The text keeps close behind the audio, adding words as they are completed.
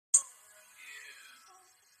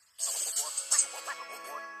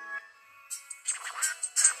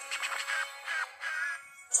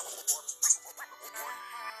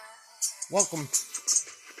Welcome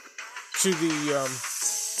to the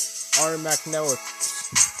RMAC Network.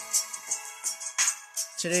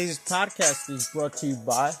 Today's podcast is brought to you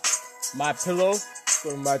by MyPillow.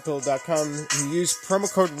 Go to MyPillow.com and use promo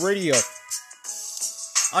code radio.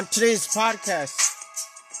 On today's podcast,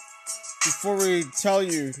 before we tell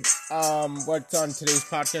you what's on today's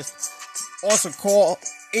podcast, also call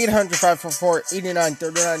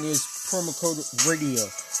 800-544-8939. Use promo code radio.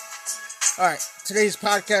 Alright, today's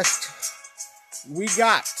podcast, we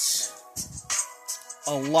got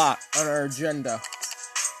a lot on our agenda.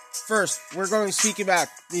 First, we're going to speak about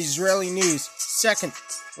the Israeli news. Second,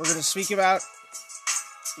 we're going to speak about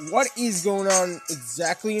what is going on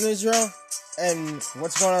exactly in Israel and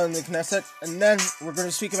what's going on in the Knesset. And then we're going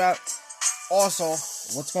to speak about also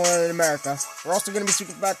what's going on in America. We're also going to be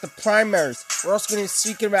speaking about the primaries. We're also going to be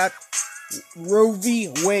speaking about Roe v.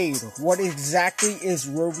 Wade. What exactly is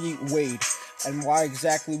Roe v. Wade and why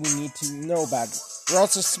exactly we need to know about it. We're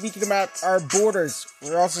also speaking about our borders.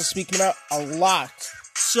 We're also speaking about a lot.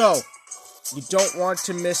 So, you don't want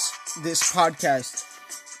to miss this podcast.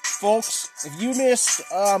 Folks, if you missed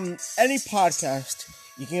any podcast,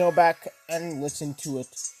 you can go back and listen to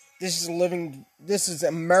it. This is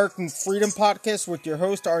American Freedom Podcast with your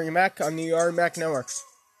host, Ari Mack, on the RMAC Networks.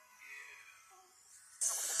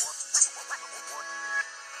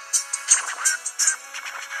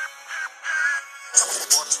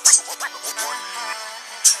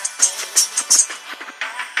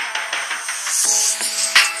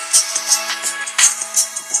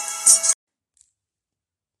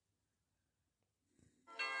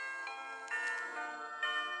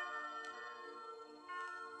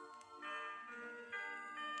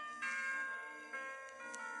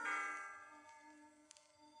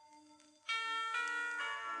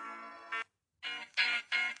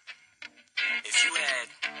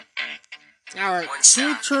 Alright,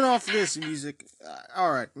 to turn off this music,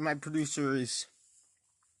 alright, my producer is,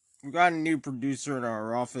 we got a new producer in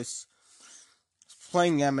our office, he's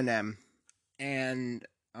playing Eminem, and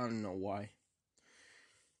I don't know why.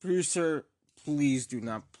 Producer, please do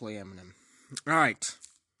not play Eminem. Alright,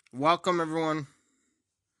 welcome everyone.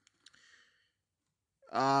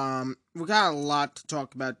 We got a lot to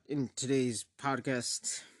talk about in today's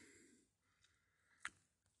podcast.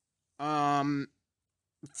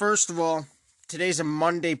 First of all, today's a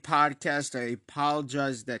Monday podcast. I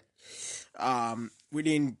apologize that we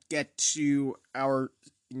didn't get to our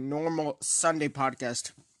normal Sunday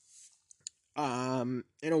podcast in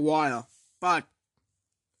a while. But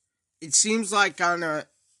it seems like in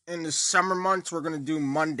the summer months we're going to do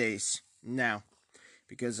Mondays now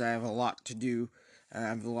because I have a lot to do and I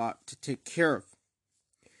have a lot to take care of.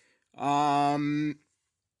 And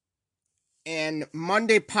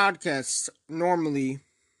Monday podcasts normally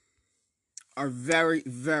are very,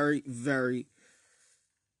 very, very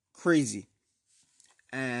crazy.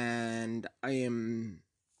 And I am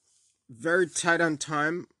very tight on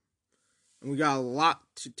time. And we got a lot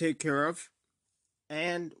to take care of.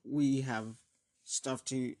 And we have stuff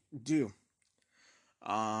to do.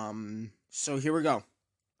 So here we go.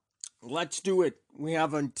 Let's do it. We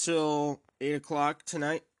have until 8 o'clock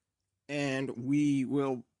tonight. And we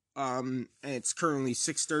will, it's currently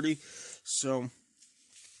 6:30. So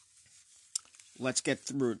let's get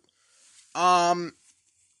through it.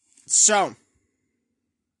 So,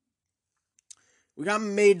 we got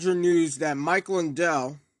major news that Mike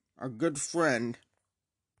Lindell, our good friend,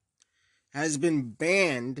 has been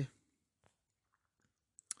banned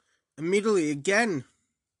immediately again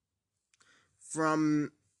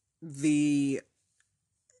from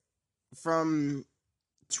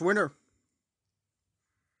Twitter.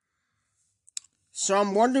 So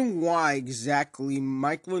I'm wondering why exactly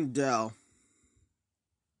Mike Lindell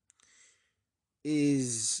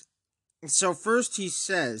is... So first he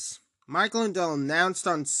says, Mike Lindell announced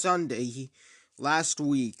on Sunday last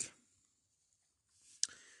week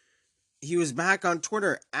he was back on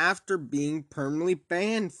Twitter after being permanently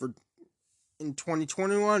banned in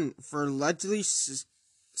 2021 for allegedly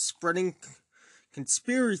spreading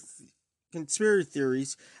conspiracy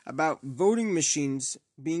theories about voting machines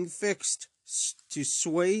being fixed to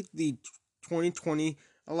sway the 2020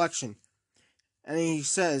 election. And he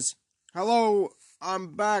says, "Hello,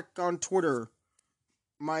 I'm back on Twitter.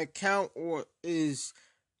 My account is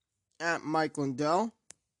at Mike Lindell.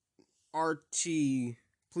 RT,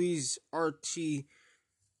 please RT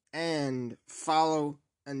and follow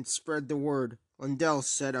and spread the word," Lindell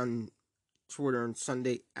said on Twitter on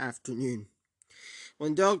Sunday afternoon.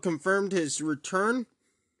 Lindell confirmed his return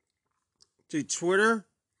to Twitter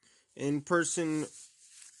in person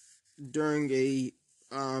during a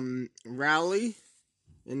rally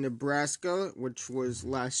in Nebraska, which was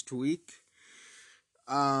last week.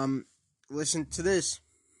 Listen to this.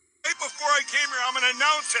 Right before I came here, I'm going to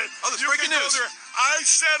announce it. Oh, that's breaking news. I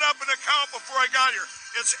set up an account before I got here.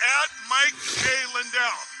 It's at Mike J.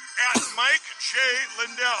 Lindell. At Mike J.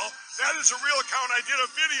 Lindell. That is a real account. I did a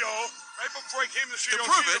video right before I came to the studio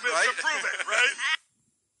to prove it, right?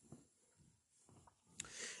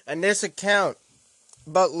 And this account,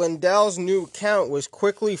 but Lindell's new account was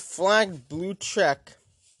quickly flagged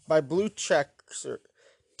by blue checks or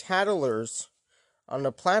tattlers on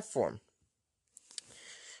the platform.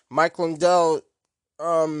 Mike Lindell,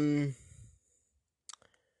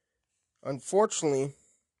 unfortunately,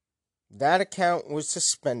 that account was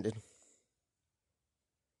suspended.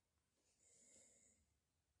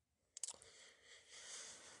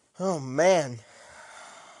 Oh man.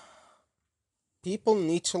 People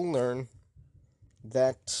need to learn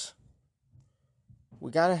that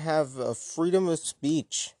we gotta have a freedom of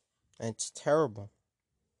speech. And it's terrible.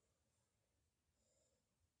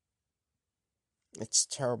 It's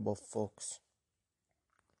terrible, folks.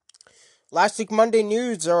 Last week, Monday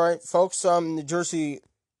news, alright, folks, New Jersey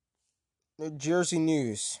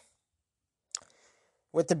news.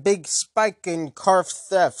 With the big spike in car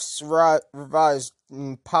thefts, revised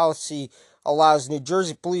policy allows New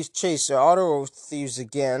Jersey police chase auto thieves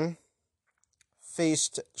again.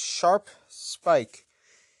 Faced sharp spike.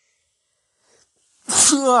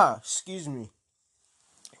 Excuse me.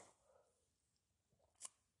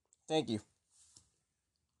 Thank you.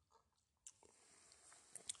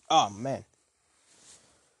 Oh, man.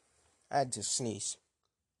 I had to sneeze.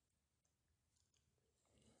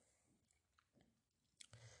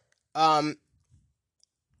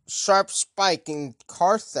 Sharp spike in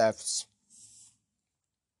car thefts.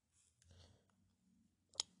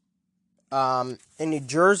 In New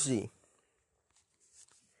Jersey.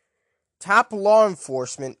 Top law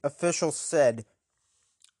enforcement officials said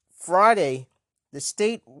Friday the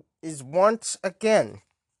state is once again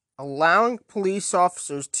allowing police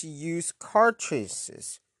officers to use car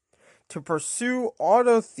chases to pursue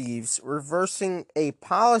auto thieves, reversing a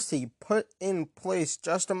policy put in place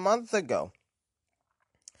just a month ago.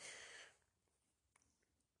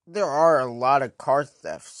 There are a lot of car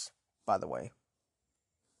thefts, by the way.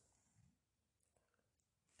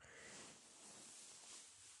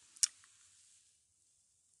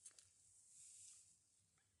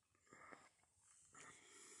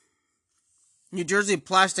 New Jersey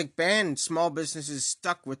plastic ban small businesses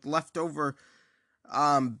stuck with leftover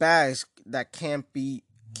bags that can't be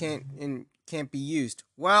used.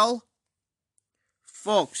 Well,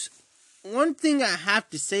 folks, one thing I have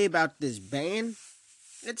to say about this ban,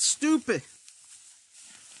 it's stupid.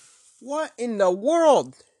 What in the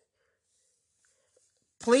world?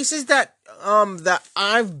 Places that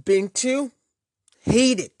I've been to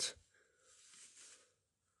hate it.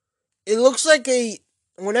 It looks like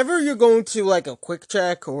whenever you're going to like a Quick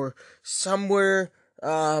Check or somewhere,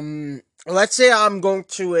 let's say I'm going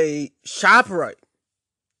to a ShopRite.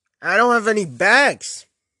 I don't have any bags.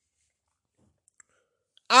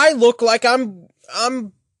 I look like I'm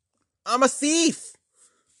a thief.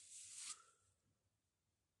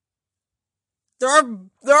 There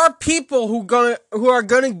are people who are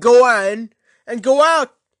gonna go in and go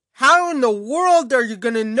out. How in the world are you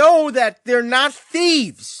gonna know that they're not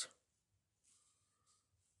thieves?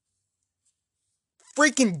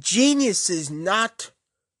 Freaking geniuses, not.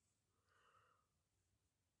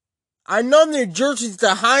 I know New Jersey's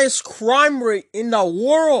the highest crime rate in the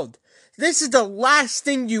world. This is the last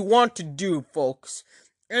thing you want to do, folks.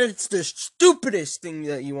 And it's the stupidest thing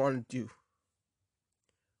that you want to do.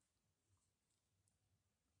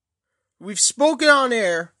 We've spoken on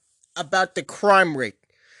air about the crime rate.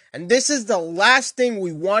 And this is the last thing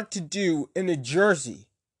we want to do in New Jersey.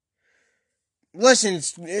 Listen,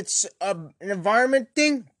 it's an environment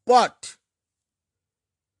thing, but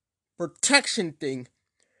protection thing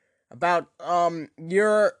about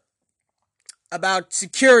about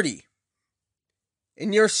security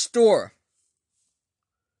in your store.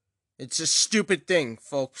 It's a stupid thing,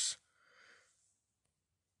 folks.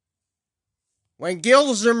 When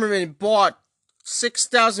Gail Zimmerman bought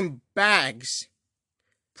 6,000 bags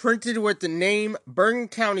printed with the name Bergen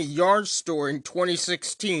County Yard Store in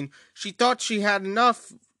 2016, she thought she had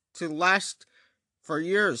enough to last for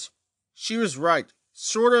years. She was right.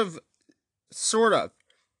 Sort of.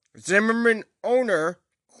 Zimmerman owner,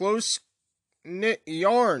 Close Knit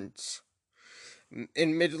Yarns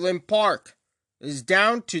in Midland Park, is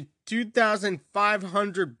down to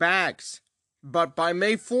 2,500 bags. But by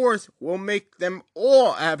May 4th, we'll make them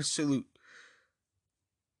all absolute.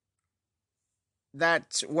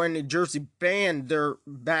 that when New Jersey banned their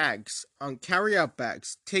bags on carryout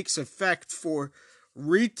bags takes effect for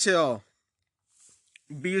retail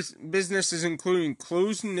businesses, including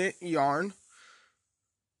clothes, knit, yarn.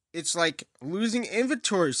 It's like losing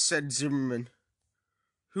inventory, said Zimmerman,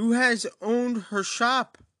 who has owned her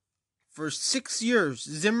shop for 6 years.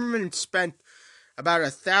 Zimmerman spent about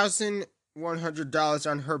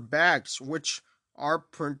 $1,100 on her bags, which are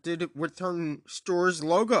printed with her store's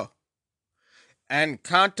logo and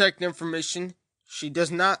contact information. She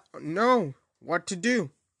does not know what to do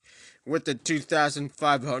with the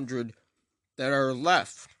 $2,500 that are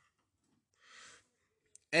left,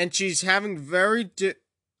 and she's having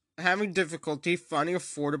having difficulty finding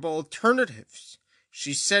affordable alternatives.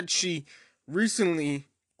 She said she recently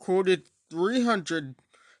quoted $300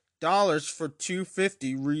 for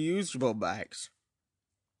 250 reusable bags.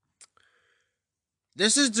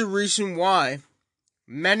 This is the reason why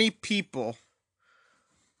many people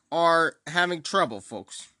are having trouble,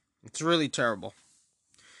 folks. It's really terrible.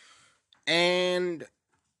 And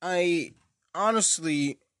I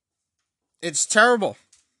honestly, it's terrible.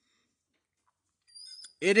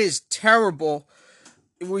 It is terrible.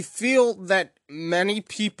 We feel that many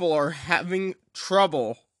people are having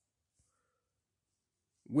trouble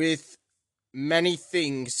with many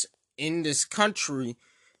things in this country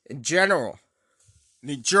in general.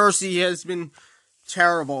 New Jersey has been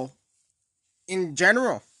terrible in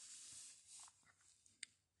general.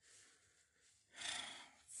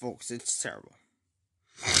 Folks, it's terrible.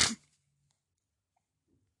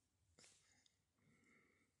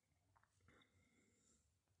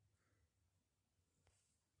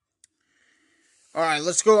 All right,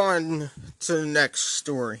 let's go on to the next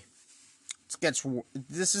story. It gets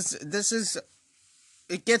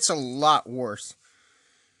it gets a lot worse.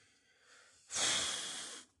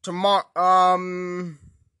 Tomorrow,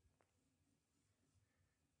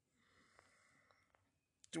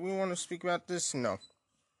 do we want to speak about this? No.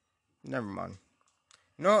 Never mind.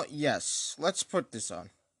 No, yes. Let's put this on.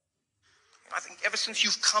 I think ever since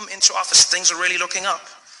you've come into office, things are really looking up.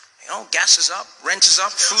 Gas is up, rent is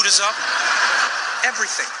up, food is up,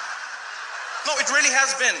 everything. No, it really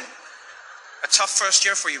has been a tough first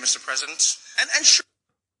year for you, Mr. President. And sure.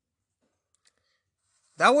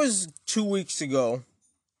 That was 2 weeks ago.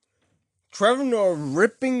 Trevor Noah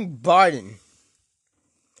ripping Biden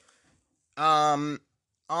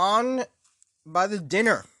on by the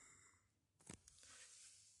dinner.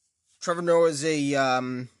 Trevor Noah is a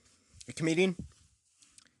comedian,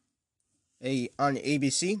 on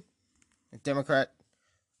ABC, a Democrat,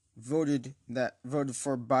 voted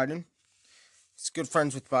for Biden. He's good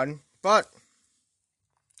friends with Biden, but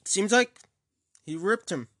it seems like he ripped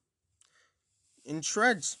him in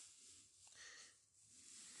shreds.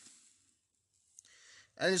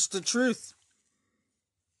 And it's the truth.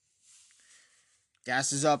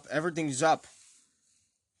 Gas is up, everything's up.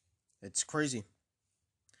 It's crazy.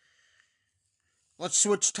 Let's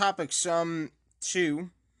switch topics to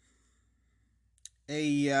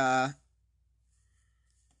a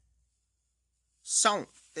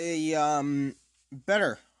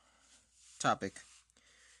better topic.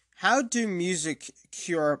 How do music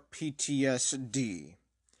cure PTSD?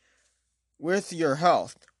 With your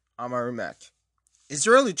health, I'm Ari Mack.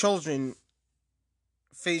 Israeli children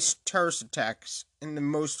face terrorist attacks in the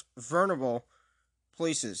most vulnerable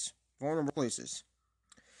places,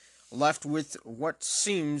 left with what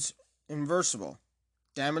seems irreversible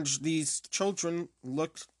damage. These children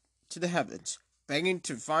look to the heavens, begging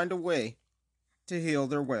to find a way to heal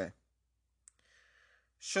their way.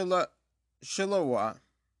 Shelah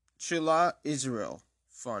Israel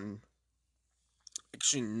Fund.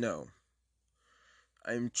 Actually, no.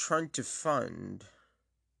 I'm trying to find.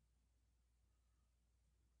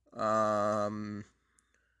 No,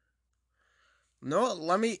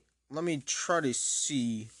 let me try to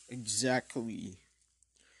see exactly.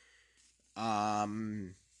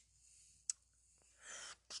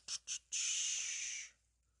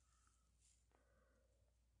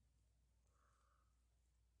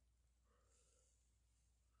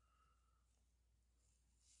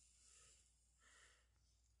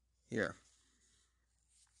 Here.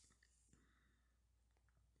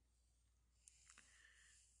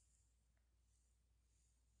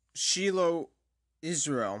 Shelah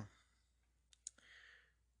Israel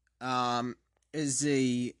is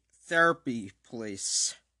a therapy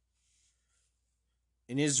place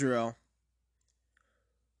in Israel.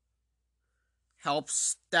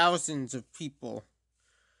 Helps thousands of people.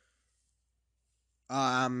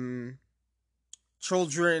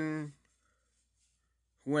 Children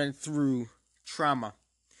who went through trauma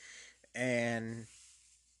and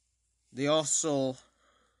They also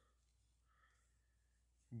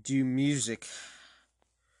do music.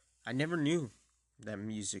 I never knew that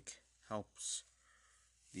music helps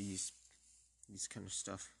these kind of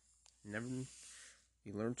stuff. You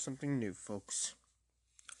learned something new, folks.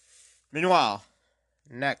 Meanwhile,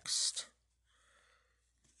 next,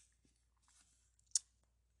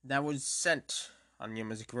 that was sent on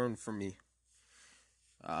Yomazikaron for me.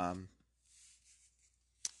 If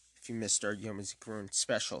you missed our Yomazikaron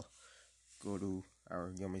special, go to our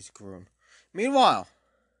Yomazikaron. Meanwhile,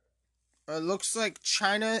 it looks like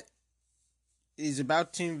China is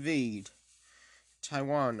about to invade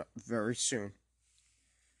Taiwan very soon.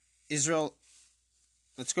 Israel,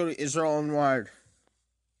 let's go to Israel Unwired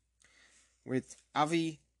with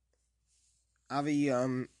Avi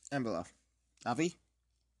Ambelow. Avi?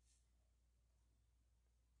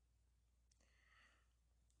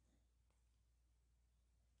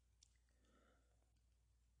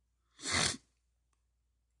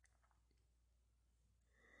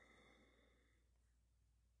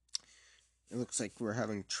 It looks like we're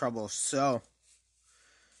having trouble. So,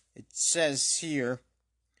 it says here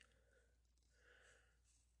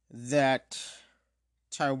that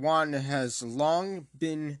Taiwan has long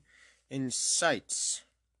been in sights.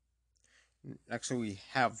 Actually, we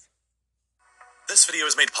have. This video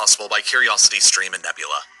is made possible by CuriosityStream and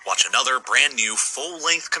Nebula. Watch another brand new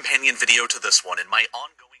full-length companion video to this one in my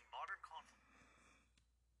ongoing modern conflict.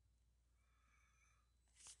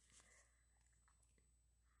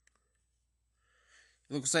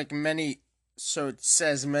 It looks like it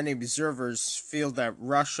says many observers feel that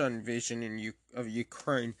Russia's invasion of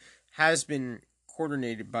Ukraine has been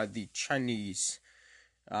coordinated by the Chinese.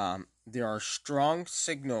 There are strong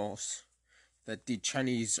signals that the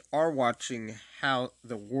Chinese are watching how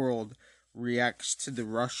the world reacts to the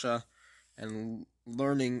Russia and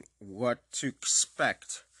learning what to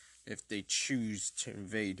expect if they choose to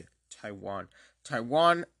invade Taiwan.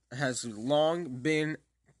 Taiwan has long been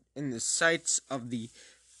in the sights of the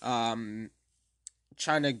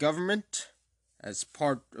China government as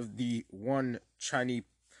part of the one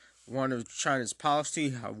of China's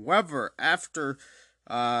policy. However, after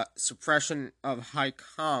suppression of Hong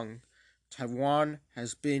Kong, Taiwan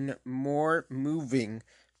has been more moving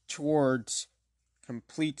towards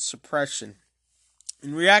complete suppression.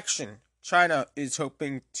 In reaction, China is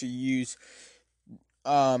hoping to use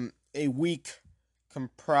a weak,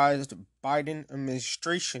 comprised Biden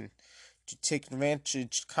administration to take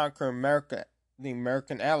advantage to conquer America, the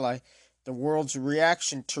American ally. The world's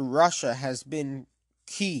reaction to Russia has been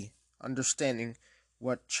key, understanding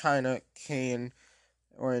what China can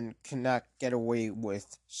or cannot get away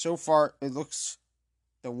with. So far, it looks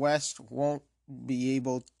the West won't be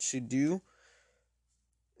able to do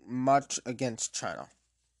much against China.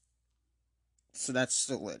 So that's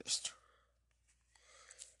the latest.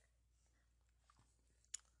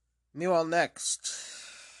 Meanwhile, next,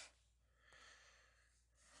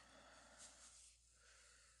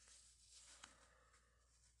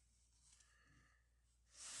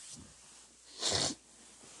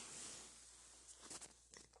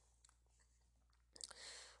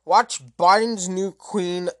 watch Biden's new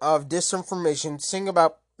queen of disinformation sing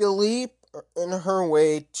about Billy in her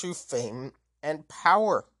way to fame and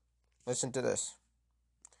power. Listen to this.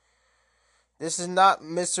 This is not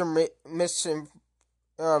misappression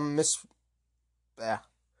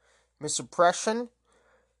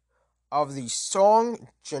of the song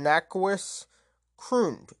Janaquis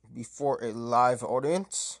crooned before a live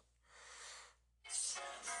audience.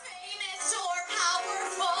 Famous or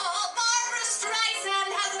powerful, Barbra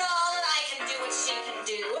Streisand has it all, and I can do what she can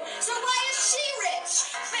do. So why is she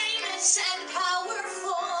rich, famous, and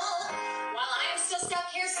powerful? While I'm still stuck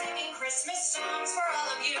here singing Christmas songs for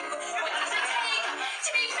all of you. What does it take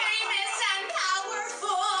to be famous and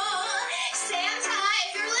powerful? Santa,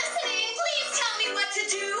 if you're listening, please tell me what to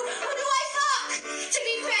do. Who do I fuck to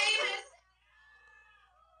be famous?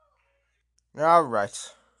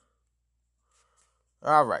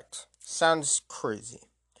 Alright. Sounds crazy.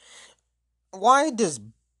 Why does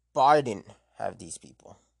Biden have these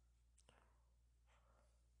people?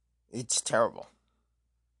 It's terrible.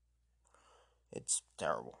 It's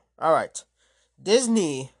terrible. Alright.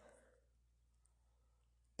 Disney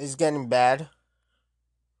is getting bad.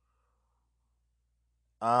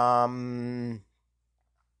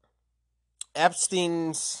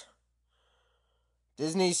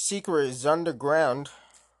 Disney's secret is underground.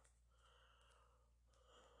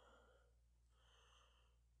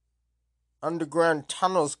 Underground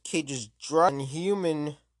tunnels, cages, drug, and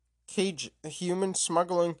human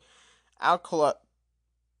smuggling alcohol.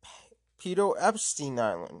 Pedo Epstein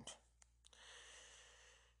Island.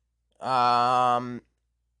 Now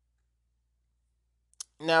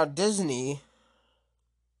Disney.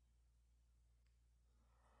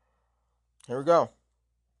 Here we go.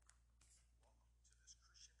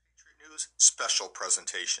 Patriot News special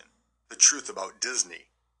presentation. The truth about Disney,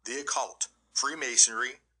 the occult,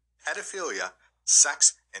 Freemasonry, pedophilia,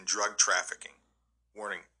 sex, and drug trafficking.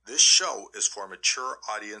 Warning, this show is for mature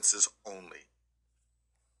audiences only.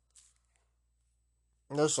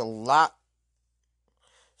 There's a lot.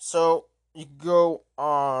 So you go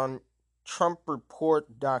on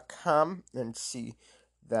TrumpReport.com and see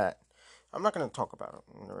that. I'm not going to talk about it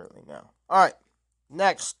really now. Alright,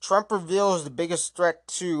 next. Trump reveals the biggest threat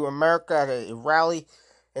to America at a rally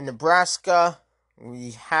in Nebraska.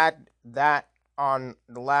 We had that on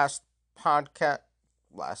the last two podcasts,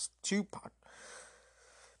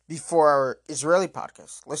 before our Israeli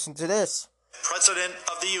podcast. Listen to this. President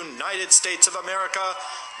of the United States of America,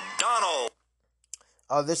 Donald.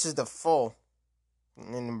 Oh, this is the full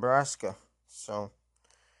in Nebraska. So,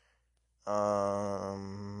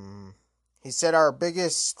 he said our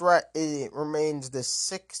biggest threat remains the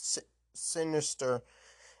sick, sinister,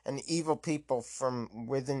 and evil people from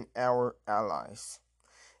within our allies.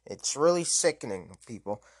 It's really sickening,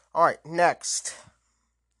 people. Alright, next.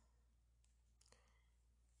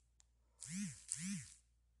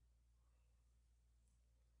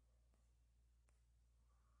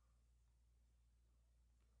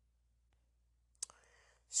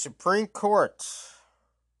 Supreme Court.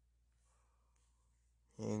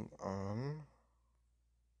 Hang on.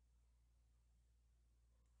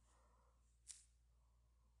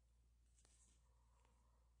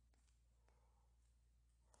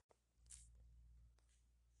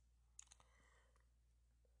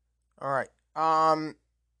 Alright.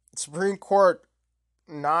 Supreme Court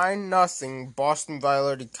 9-0. Boston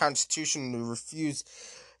violated Constitution to refuse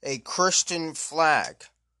a Christian flag.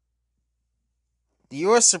 The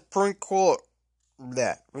U.S. Supreme Court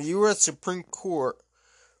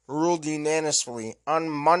ruled unanimously on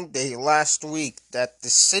Monday last week that the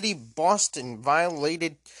city of Boston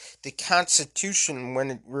violated the Constitution when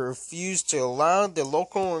it refused to allow the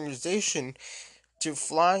local organization to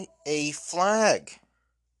fly a flag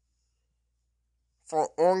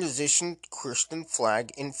for organization Christian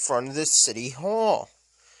flag in front of the city hall.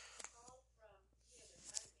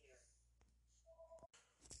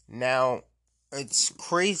 Now, it's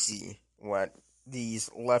crazy what these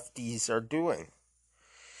lefties are doing.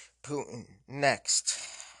 Putin, next.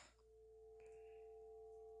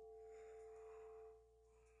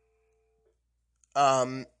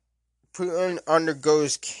 Putin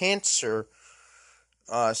undergoes cancer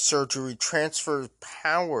surgery, transfer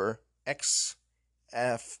power,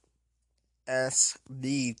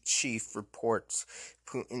 FSB chief reports.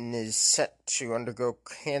 Putin is set to undergo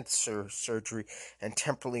cancer surgery and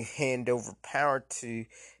temporarily hand over power to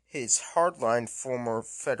his hardline former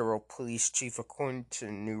federal police chief, according to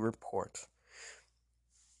a new report.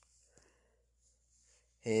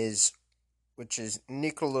 Which is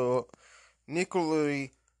Nikolai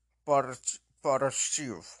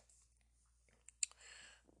Barashchev.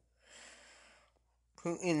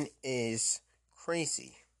 Putin is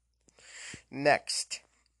crazy. Next.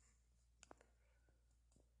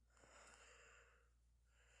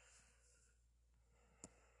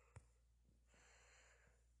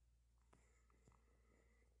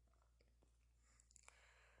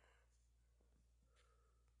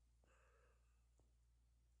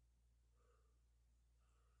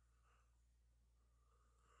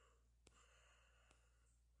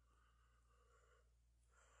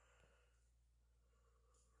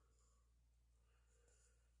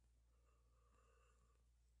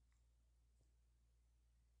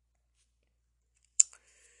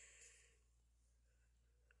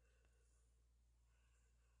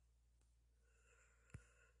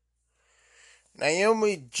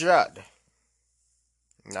 Naomi Judd.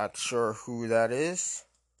 Not sure who that is.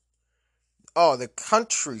 Oh, the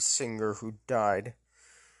country singer who died.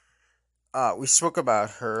 We spoke about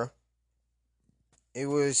her. It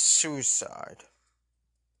was suicide.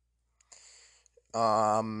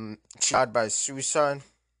 She died by suicide.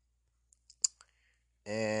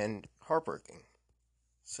 And heartbreaking.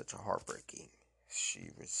 Such a heartbreaking. She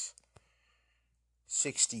was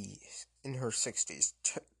in her 60s.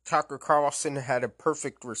 Tucker Carlson had a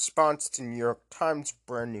perfect response to New York Times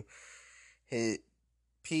brand new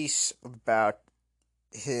piece about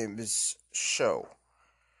his show.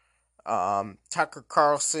 Tucker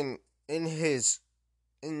Carlson is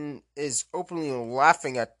openly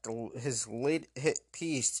laughing at his late hit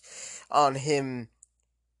piece on him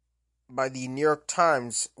by the New York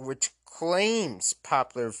Times, which claims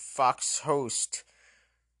popular Fox host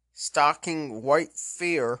stalking white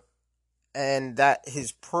fear, and that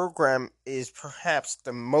his program is perhaps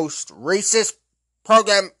the most racist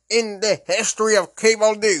program in the history of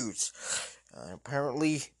cable news.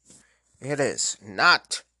 Apparently, it is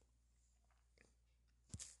not.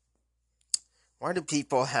 Why do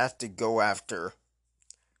people have to go after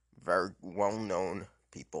very well-known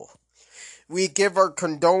people? We give our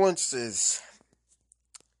condolences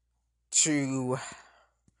to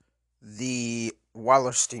the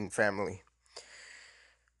Wallerstein family,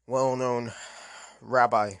 well-known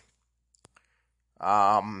rabbi,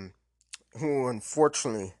 who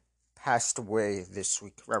unfortunately passed away this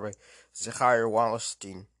week, Rabbi Zechariah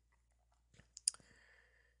Wallerstein,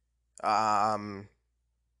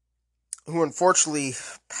 who unfortunately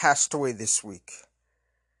passed away this week,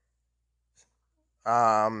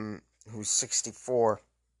 who's 64,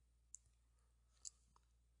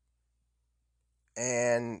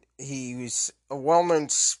 and he was a well-known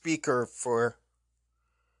speaker for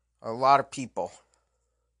a lot of people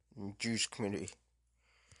in the Jewish community.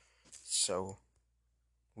 So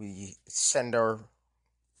we send our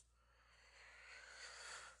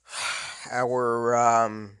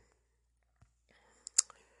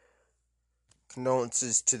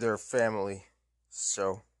condolences to their family.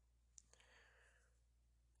 So,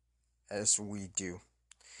 as we do.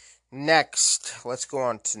 Next, let's go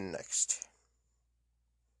on to next.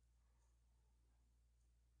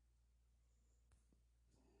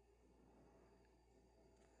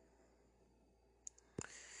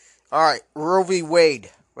 Alright, Roe v.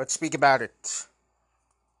 Wade. Let's speak about it.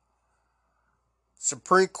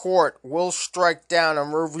 Supreme Court will strike down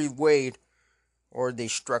on Roe v. Wade, or they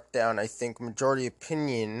struck down, I think, majority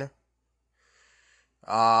opinion.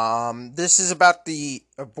 This is about the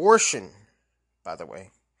abortion, by the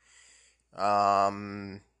way.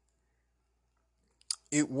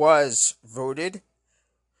 It was voted.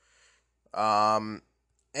 And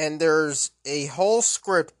there's a whole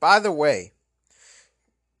script, by the way.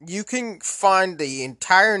 You can find the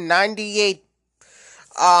entire 98,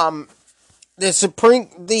 the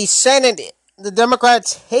Senate, the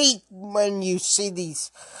Democrats hate when you see these,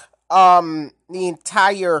 the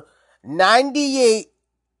entire 98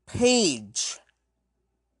 page,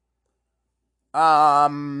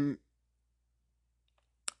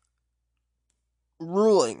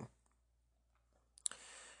 ruling.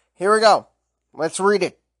 Here we go. Let's read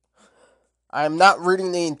it. I'm not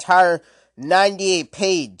reading the entire 98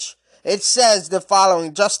 page. It says the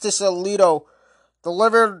following: Justice Alito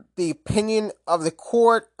delivered the opinion of the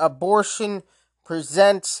court. Abortion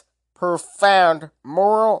presents profound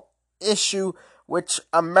moral issue which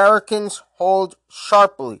Americans hold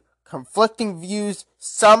sharply. Conflicting views.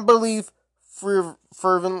 Some believe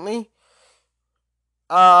fervently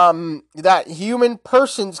that human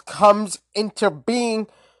persons comes into being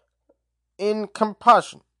in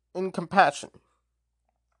compassion.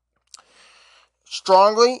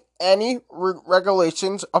 Strongly, any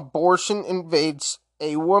regulations, abortion invades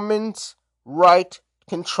a woman's right to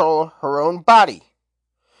control her own body,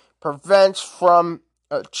 prevents from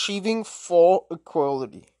achieving full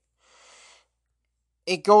equality.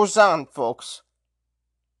 It goes on, folks.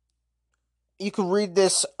 You can read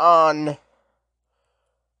this on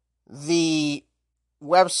the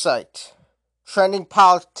website,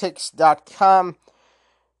 trendingpolitics.com,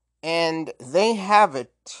 and they have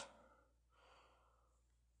it.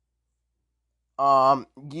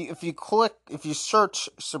 If you search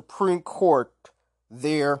Supreme Court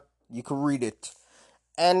there, you can read it.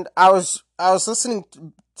 And I was listening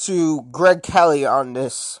to Greg Kelly on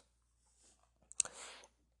this,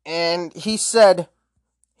 and he said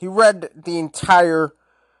he read the entire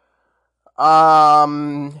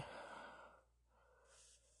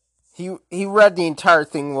he read the entire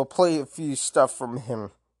thing. We'll play a few stuff from him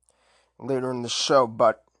later in the show,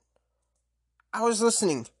 but I was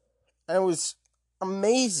listening, and it was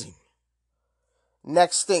amazing.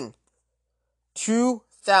 Next thing,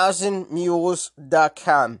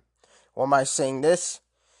 2000mules.com. Why am I saying this?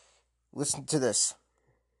 Listen to this.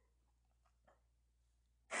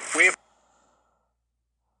 We've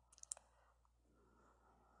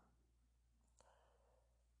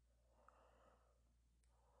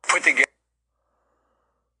put together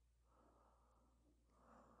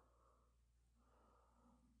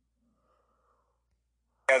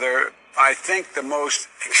I think the most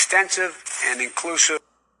extensive and inclusive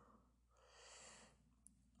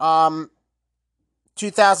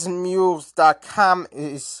 2000mules.com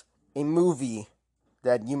is a movie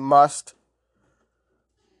that you must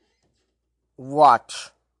watch.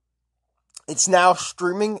 It's now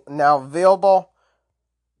streaming, now available.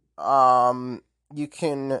 You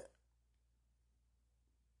can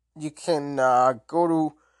you can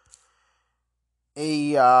go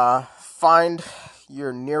to find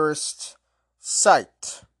your nearest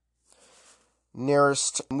site,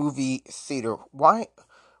 nearest movie theater.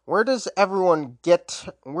 Where does everyone get?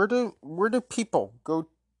 Where do people go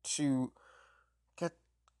to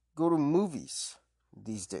go to movies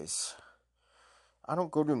these days? I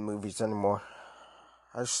don't go to movies anymore.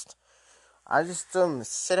 I just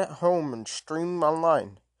sit at home and stream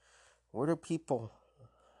online. Where do people?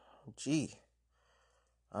 Gee,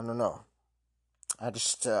 I don't know. I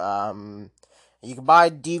just you can buy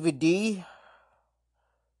a DVD.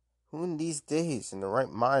 Who in these days in the right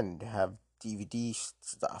mind have DVD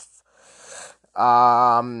stuff?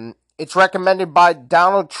 It's recommended by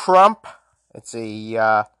Donald Trump. It's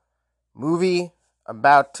a movie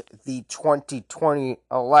about the 2020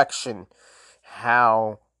 election.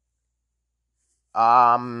 How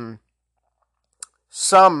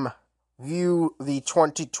some view the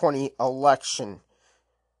 2020 election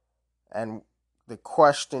and the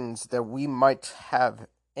questions that we might have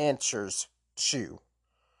answers to.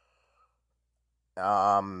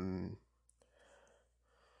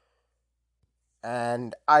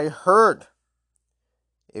 And I heard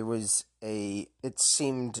it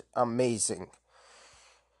seemed amazing.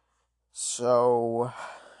 So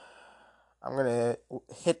I'm gonna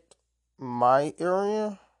hit my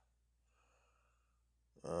area.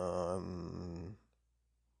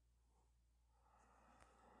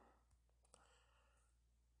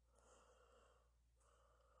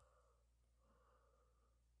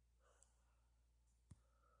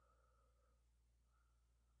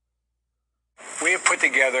 We have put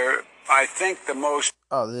together, I think, the most...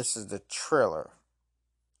 Oh, this is the trailer.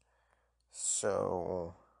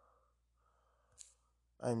 So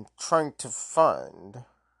I'm trying to find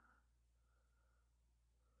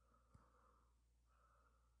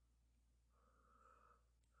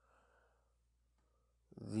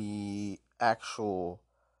the actual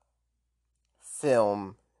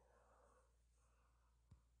film.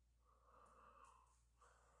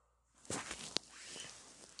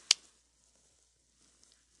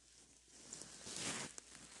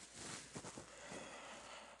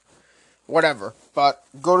 Whatever, but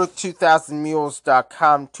go to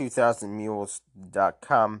 2000mules.com,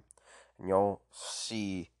 2000mules.com, and you'll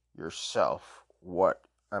see yourself what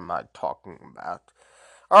am I talking about.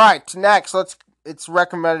 Alright, next, it's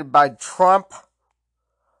recommended by Trump,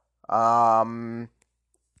 and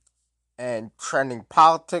trending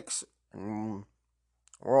politics, and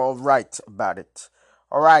we're all right about it.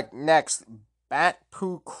 Alright, next, Bat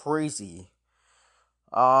Poo Crazy.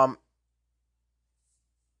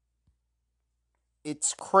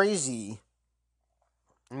 It's crazy.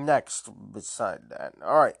 Next, beside that.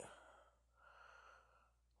 Alright.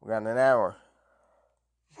 We got an hour.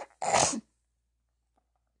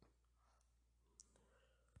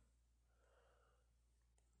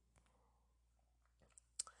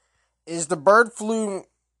 Is the bird flu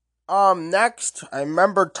next? I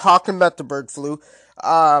remember talking about the bird flu.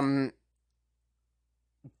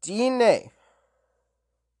 DNA.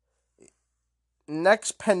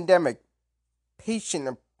 Next pandemic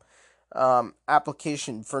patient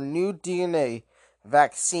application for new DNA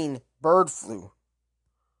vaccine bird flu.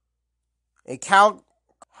 A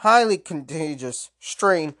highly contagious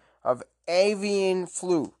strain of avian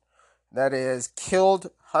flu that has killed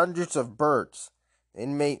hundreds of birds. The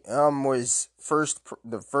inmate was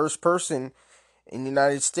the first person in the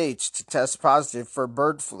United States to test positive for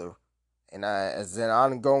bird flu. And as an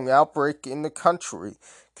ongoing outbreak in the country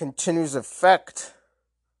continues to affect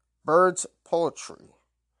birds' poultry.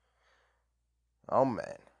 Oh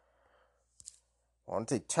man. Why don't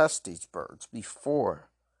they test these birds before?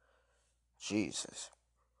 Jesus.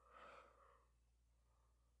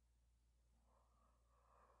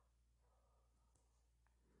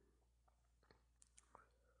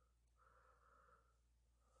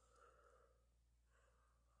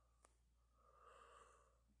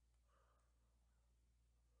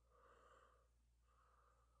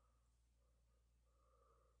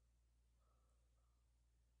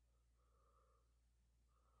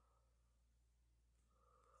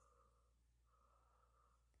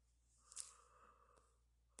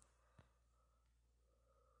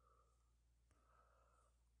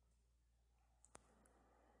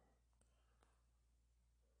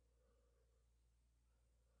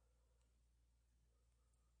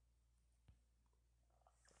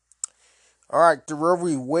 Alright, the Roe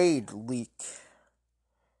v. Wade leak.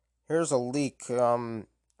 Here's a leak from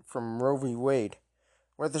Roe v. Wade,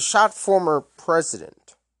 where the shot former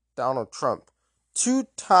president, Donald Trump, two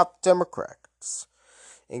top Democrats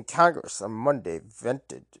in Congress on Monday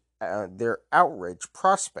vented their outrage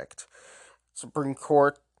prospect. Supreme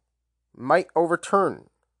Court might overturn.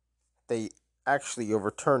 They actually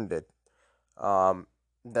overturned it.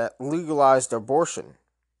 That legalized abortion.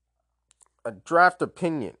 A draft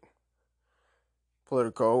opinion,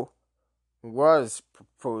 Politico, was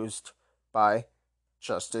proposed by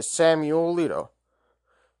Justice Samuel Alito,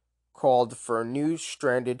 called for a new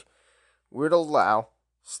standard would allow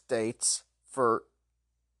states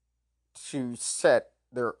to set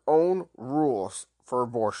their own rules for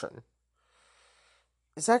abortion.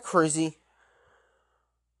 Is that crazy?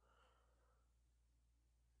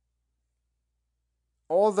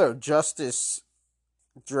 Although Justice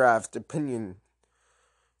draft opinion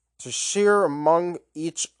to share among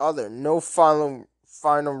each other, no final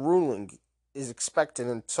ruling is expected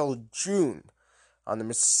until June on the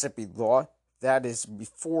Mississippi law. That is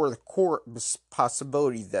before the court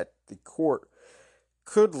possibility that the court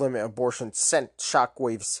could limit abortion sent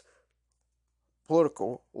shockwaves.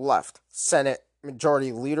 Political left. Senate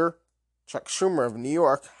Majority Leader Chuck Schumer of New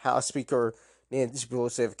York, House Speaker Nancy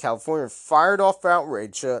Pelosi of California fired off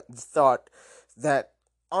outrage at the thought that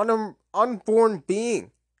unborn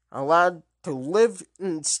being allowed to live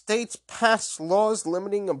in states pass laws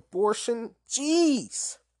limiting abortion.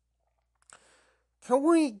 Jeez. Can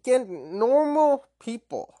we get normal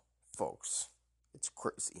people, folks? It's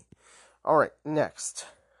crazy. Alright, next.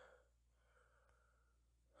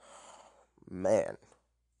 Man.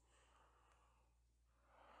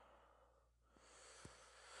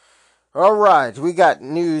 Alright, we got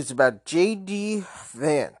news about J.D.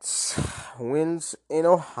 Vance wins in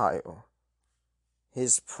Ohio.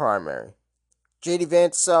 His primary. J.D.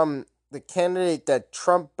 Vance, the candidate that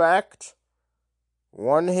Trump backed,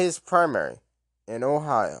 won his primary in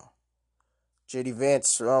Ohio. J.D.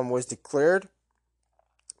 Vance was declared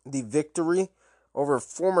the victory over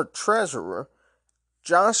former treasurer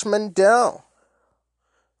Josh Mandel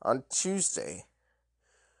on Tuesday.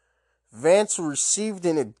 Vance received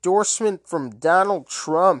an endorsement from Donald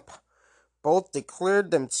Trump. Both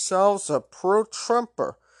declared themselves a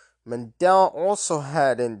pro-Trumper. Mandel also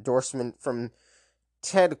had endorsement from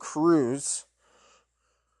Ted Cruz.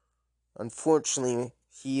 Unfortunately,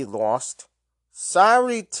 he lost.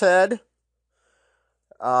 Sorry, Ted.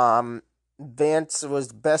 Vance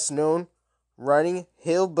was best known writing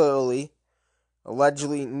Hillbilly,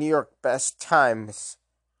 allegedly New York Best Times.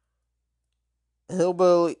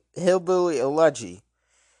 Hillbilly Elegy,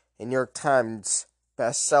 a New York Times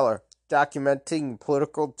bestseller, documenting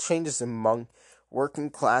political changes among working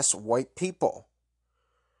class white people.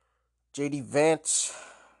 J.D. Vance,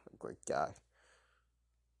 a great guy.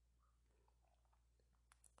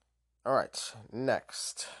 Alright,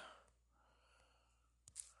 next.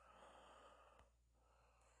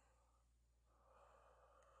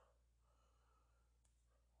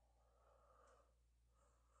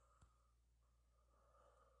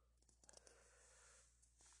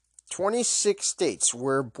 "26 states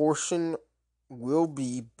where abortion will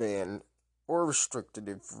be banned or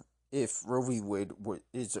restricted if Roe v. Wade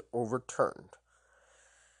is overturned."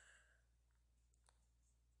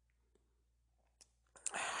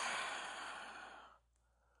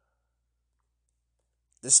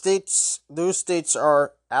 Those states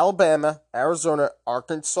are Alabama, Arizona,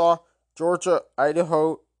 Arkansas, Georgia,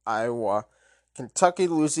 Idaho, Iowa, Kentucky,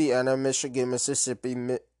 Louisiana, Michigan,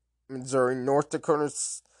 Mississippi, Missouri, North Dakota,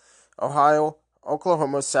 Ohio,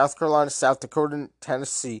 Oklahoma, South Carolina, South Dakota,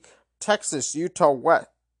 Tennessee, Texas, Utah,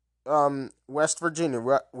 West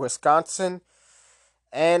Virginia, Wisconsin,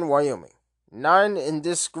 and Wyoming. 9 in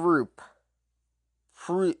this group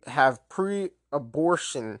have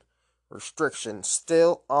pre-abortion restrictions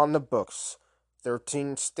still on the books.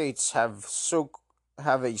 13 states have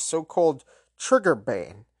a so-called trigger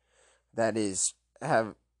ban that is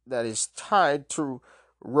tied to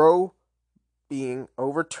Roe being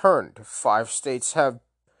overturned. 5 states have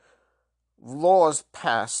laws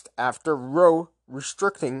passed after Roe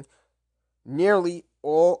restricting nearly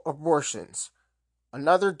all abortions.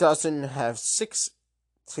 Another dozen have 6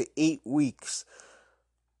 to 8 weeks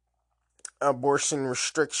abortion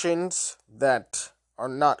restrictions that are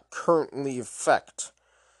not currently in effect.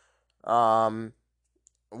 While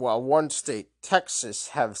one state, Texas,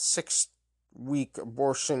 have 6-week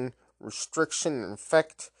abortion restriction in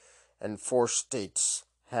effect, and 4 states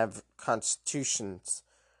have constitutions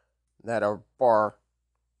that bar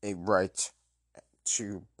a right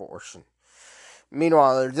to abortion.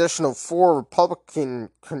 Meanwhile, an additional 4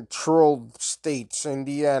 Republican-controlled states,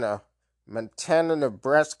 Indiana, Montana,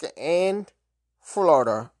 Nebraska, and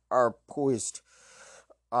Florida, are poised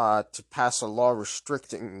to pass a law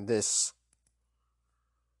restricting this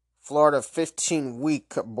Florida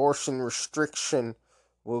 15-week abortion restriction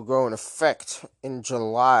will go in effect in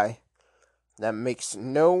July. That makes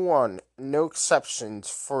no exceptions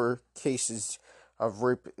for cases of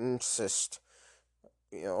rape and incest,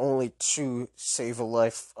 only to save a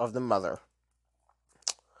life of the mother.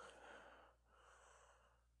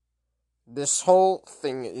 This whole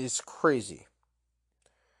thing is crazy.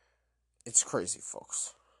 It's crazy,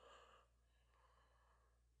 folks.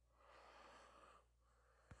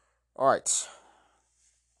 Alright.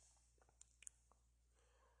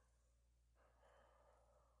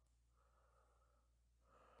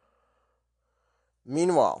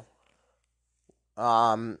 Meanwhile,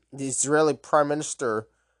 the Israeli Prime Minister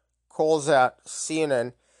calls out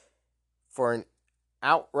CNN for an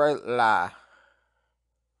outright lie.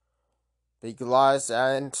 Big lies,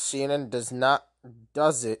 and CNN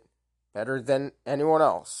does it better than anyone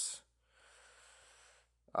else.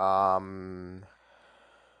 Do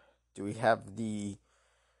we have the...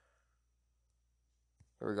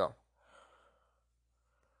 Here we go.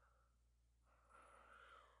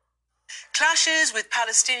 Clashes with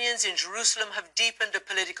Palestinians in Jerusalem have deepened a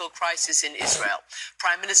political crisis in Israel.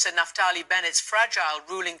 Prime Minister Naftali Bennett's fragile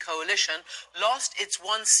ruling coalition lost its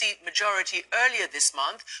one-seat majority earlier this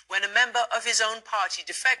month when a member of his own party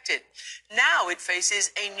defected. Now it faces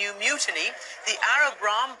a new mutiny. The Arab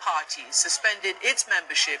Ram Party suspended its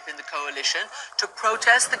membership in the coalition to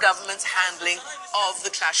protest the government's handling of the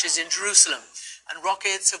clashes in Jerusalem. And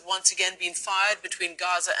rockets have once again been fired between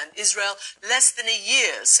Gaza and Israel less than a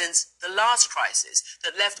year since the last crisis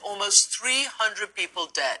that left almost 300 people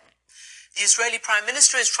dead. The Israeli Prime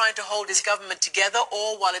Minister is trying to hold his government together,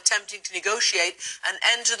 all while attempting to negotiate an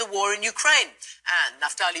end to the war in Ukraine. And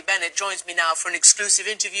Naftali Bennett joins me now for an exclusive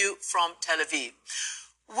interview from Tel Aviv.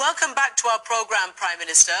 Welcome back to our program, Prime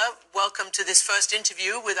Minister. Welcome to this first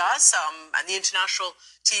interview with us and the international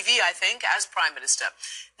TV, I think, as Prime Minister.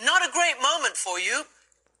 Not a great moment for you.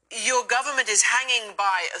 Your government is hanging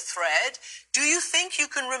by a thread. Do you think you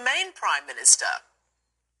can remain Prime Minister?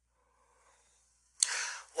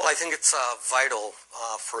 Well, I think it's vital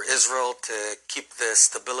for Israel to keep the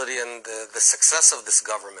stability and the success of this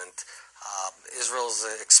government. Israel's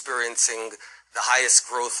experiencing the highest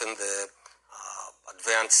growth in the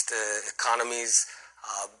advanced economies,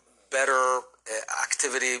 better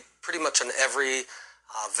activity pretty much on every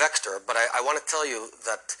vector. But I want to tell you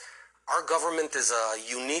that our government is a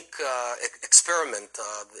unique experiment.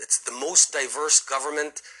 It's the most diverse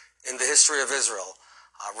government in the history of Israel,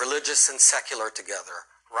 religious and secular together,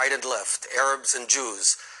 right and left, Arabs and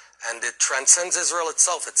Jews. And it transcends Israel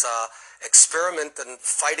itself. It's a experiment in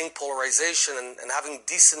fighting polarization and having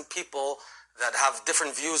decent people that have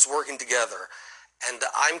different views working together. And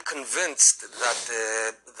I'm convinced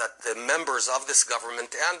that the members of this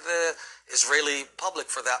government and the Israeli public,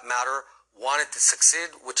 for that matter, want it to succeed,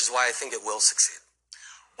 which is why I think it will succeed.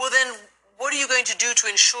 Well, then, what are you going to do to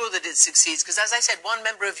ensure that it succeeds? Because, as I said, one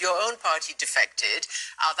member of your own party defected.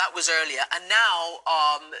 That was earlier. And now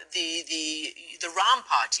the Ram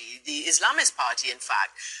Party, the Islamist party, in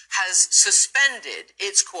fact, has suspended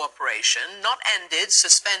its cooperation, not ended,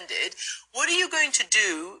 suspended. What are you going to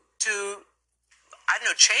do to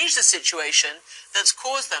change the situation that's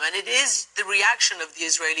caused them? And it is the reaction of the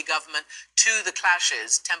Israeli government to the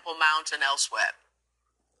clashes, Temple Mount and elsewhere.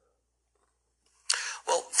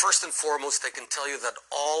 Well, first and foremost, I can tell you that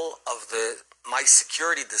all of my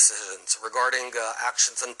security decisions regarding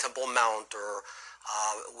actions on Temple Mount or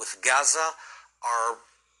with Gaza are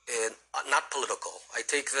not political. I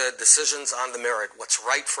take the decisions on the merit, what's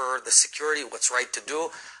right for the security, what's right to do.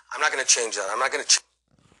 I'm not going to change that. I'm not going to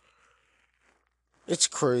It's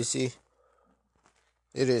crazy.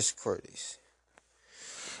 It is crazy.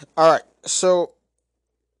 Alright, so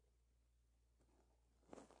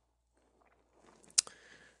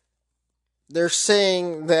they're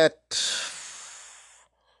saying that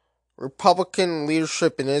Republican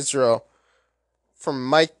leadership in Israel, from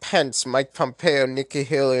Mike Pence, Mike Pompeo, Nikki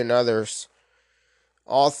Haley, and others,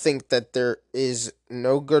 all think that there is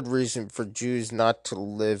no good reason for Jews not to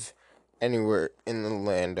live anywhere in the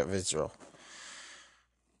land of Israel.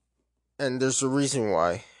 And there's a reason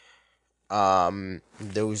why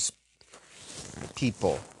those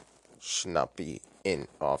people should not be in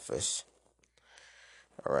office.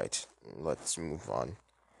 Alright, let's move on.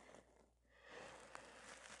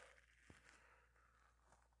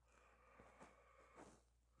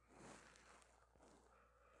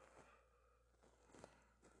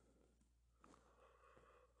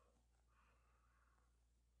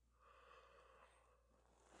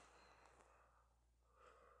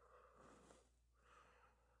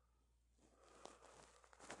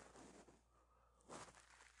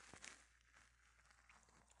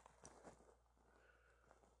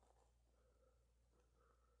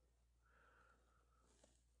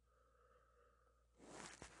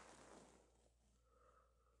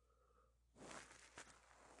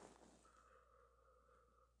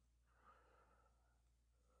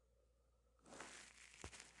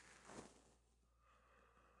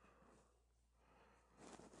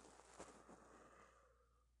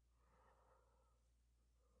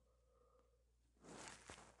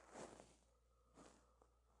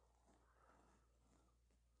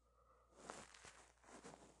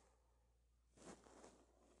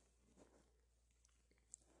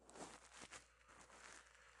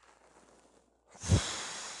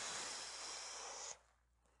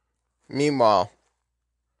 Meanwhile,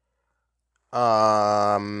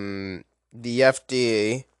 the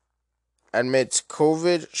FDA admits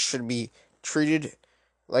COVID should be treated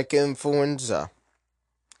like influenza.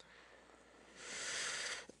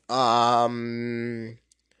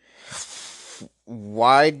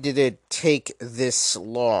 Why did it take this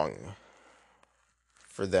long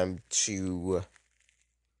for them to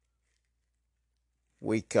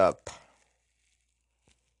wake up?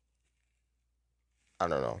 I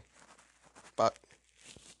don't know. But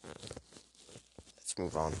let's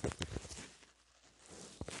move on.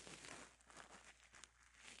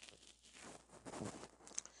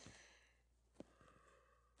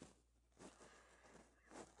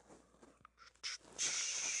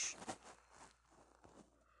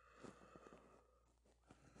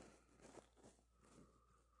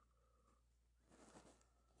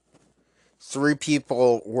 Three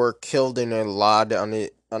people were killed in a Lod on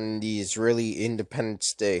the Israeli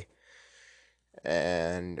Independence Day,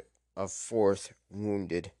 and a fourth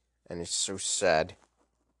wounded, and it's so sad.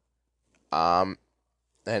 And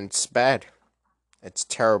it's bad. It's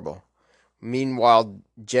terrible. Meanwhile,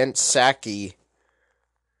 Jen Psaki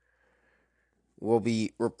will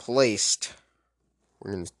be replaced.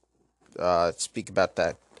 We're going to speak about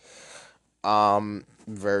that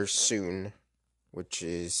very soon, which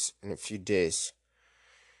is in a few days.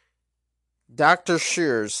 Dr.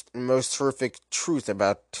 shares the most horrific truth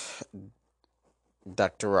about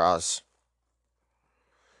Dr. Oz.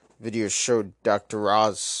 Videos showed Dr.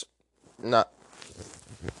 Oz, not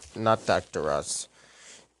Dr. Oz.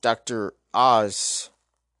 Dr. Oz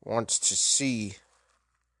wants to see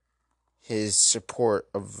his support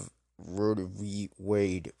of Roe v.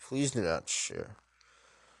 Wade. Please do not share.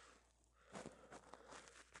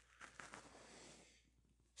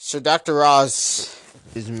 So Dr. Oz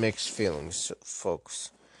is mixed feelings,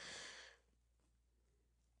 folks.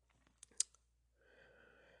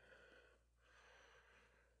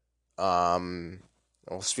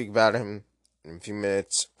 I'll speak about him in a few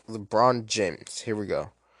minutes. LeBron James. Here we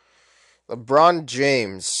go. LeBron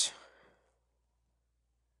James.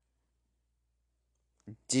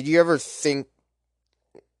 Did you ever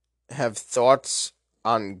have thoughts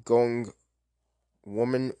on going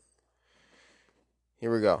woman?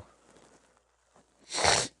 Here we go.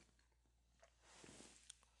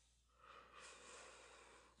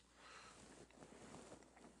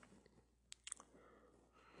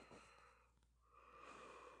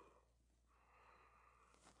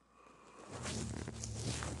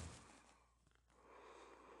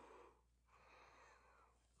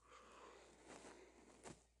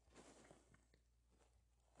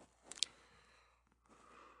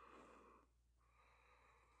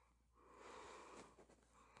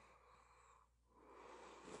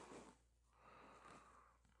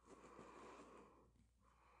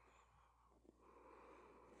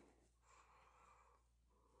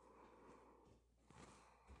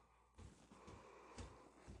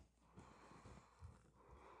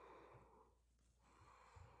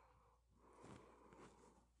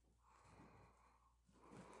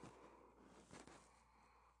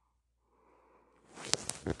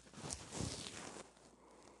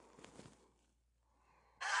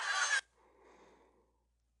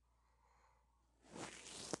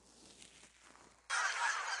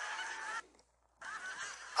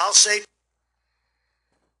 I'll say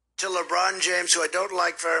to LeBron James, who I don't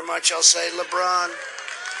like very much, I'll say, LeBron,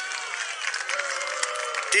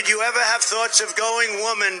 did you ever have thoughts of going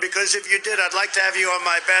woman? Because if you did, I'd like to have you on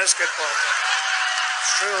my basketball.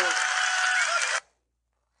 It's true.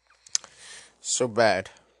 So bad.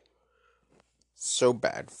 So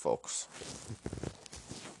bad, folks.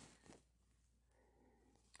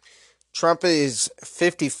 Trump is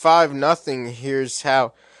 55-0. Here's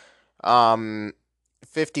how.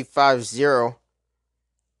 55-0.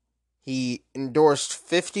 He endorsed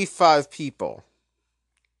 55 people.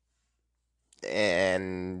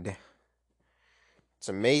 And it's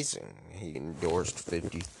amazing. He endorsed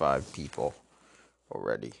 55 people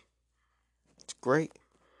already. It's great.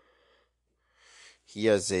 He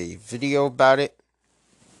has a video about it.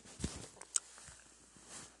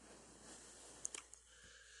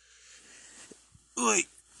 Wait.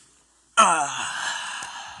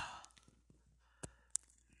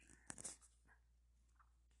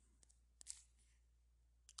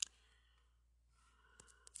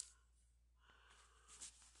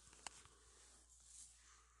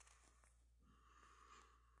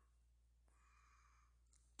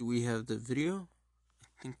 Do we have the video?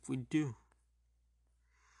 I think we do.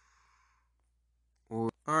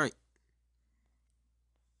 Alright.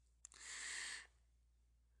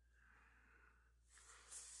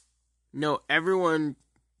 No, everyone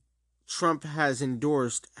Trump has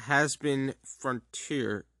endorsed has been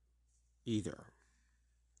frontier either.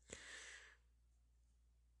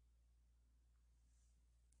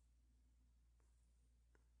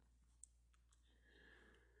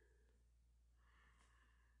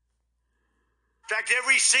 In fact,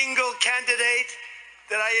 every single candidate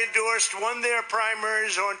that I endorsed won their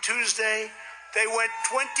primaries on Tuesday. They went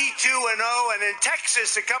 22-0, and in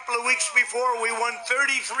Texas a couple of weeks before, we won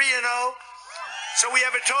 33-0. So we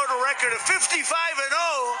have a total record of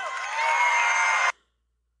 55-0.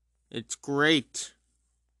 It's great.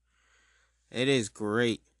 It is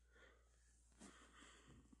great.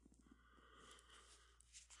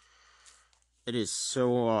 It is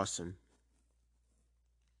so awesome.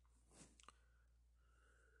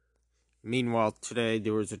 Meanwhile, today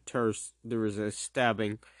there was a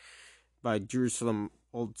stabbing by Jerusalem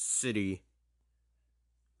Old City.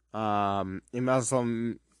 A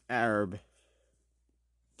Muslim Arab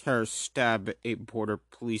terrorist stabbed a border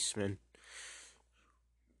policeman.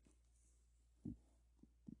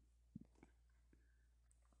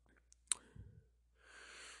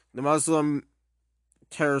 The Muslim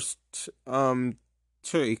terrorist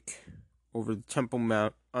took over the Temple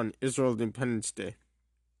Mount on Israel Independence Day.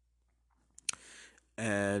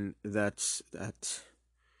 And that's that.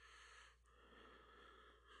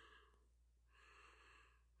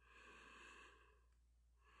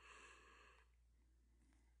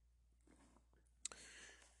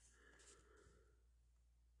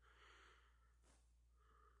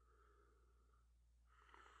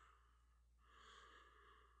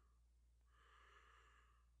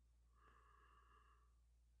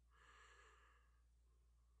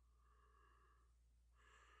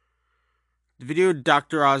 The video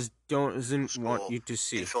Dr. Oz doesn't want you to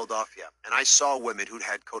see. In Philadelphia. And I saw women who'd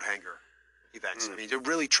had coat hanger events. I mean, they're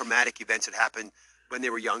really traumatic events that happened when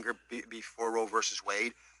they were younger, before Roe versus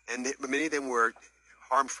Wade. And many of them were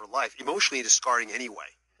harmed for life, emotionally discarding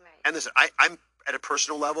anyway. Right. And listen, I'm at a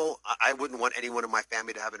personal level, I wouldn't want anyone in my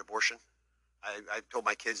family to have an abortion. I told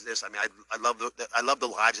my kids this. I mean, I love the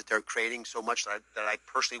lives that they're creating so much that I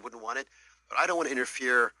personally wouldn't want it. But I don't want to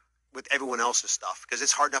interfere with everyone else's stuff, because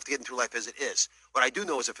it's hard enough to get through life as it is. What I do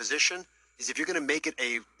know as a physician is if you're going to make it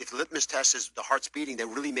if the litmus test is the heart's beating,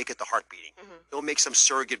 then really make it the heart beating. Mm-hmm. Don't make some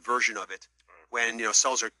surrogate version of it when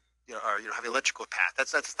cells are have an electrical path.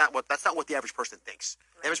 That's not what the average person thinks.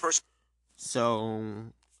 The average person. So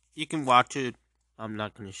you can watch it. I'm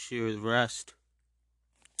not going to share the rest.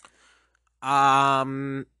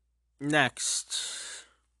 Next,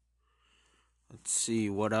 let's see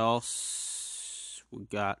what else we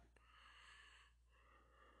got.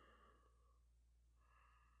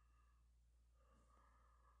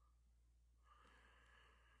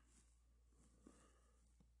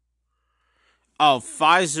 Oh,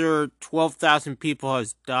 Pfizer, 12,000 people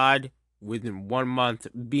has died within 1 month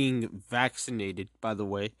being vaccinated, by the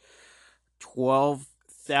way.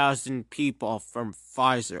 12,000 people from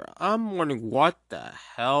Pfizer. I'm wondering what the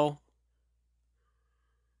hell?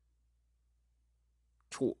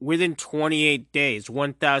 Within 28 days,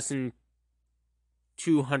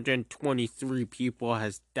 1,223 people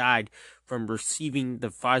has died from receiving the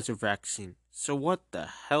Pfizer vaccine. So what the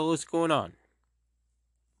hell is going on?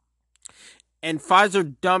 And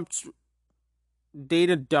Pfizer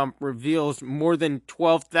data dump reveals more than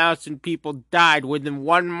 12,000 people died within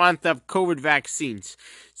 1 month of COVID vaccines.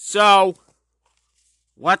 So,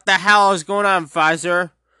 what the hell is going on,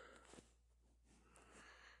 Pfizer?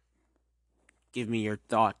 Give me your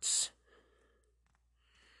thoughts.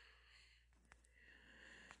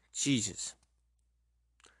 Jesus.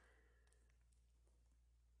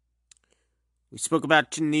 We spoke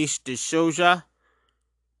about Dinesh D'Souza.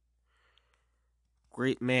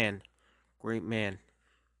 Great man. Great man.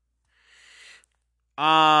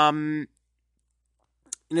 In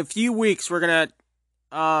a few weeks, we're going to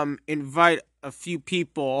invite a few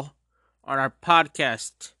people on our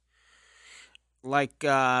podcast. Like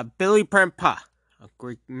Billy Prempeh, a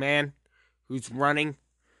great man who's running.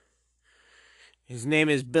 His name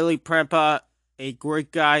is Billy Prempeh, a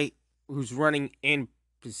great guy who's running in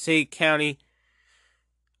Passaic County.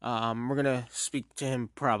 We're going to speak to him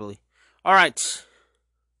probably. All right.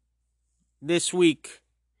 This week,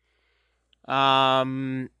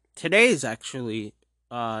 today is actually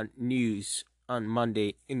news on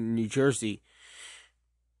Monday in New Jersey.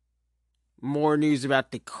 More news about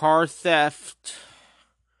the car theft.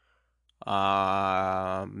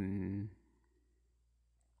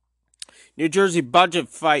 New Jersey budget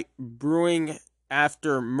fight brewing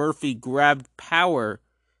after Murphy grabbed power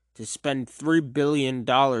to spend $3 billion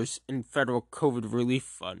in federal COVID relief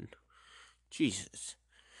fund. Jesus.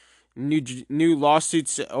 New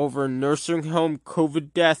lawsuits over nursing home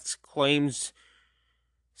COVID deaths, claims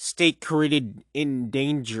state created in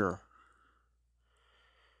danger.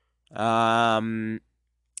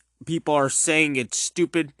 People are saying it's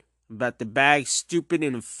stupid, but the bag stupid,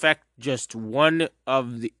 in effect, just one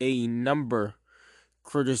of a number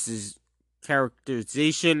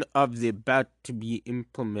characterization of the about to be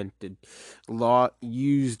implemented law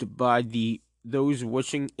used by those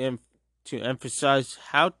wishing to emphasize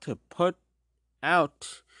how to put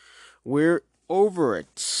out we're over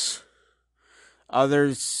it.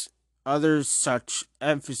 Others such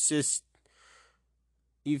emphasis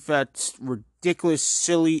effects ridiculous,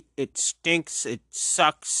 silly, it stinks, it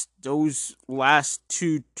sucks. Those last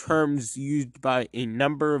two terms used by a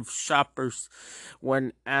number of shoppers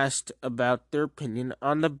when asked about their opinion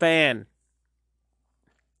on the ban.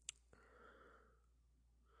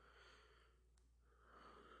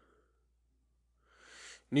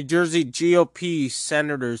 New Jersey GOP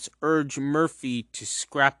senators urge Murphy to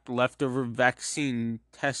scrap leftover vaccine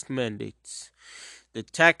test mandates. The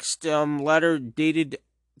text letter dated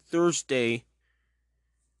Thursday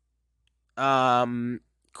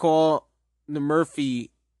call the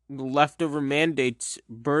Murphy the leftover mandates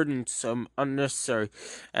burdensome, unnecessary,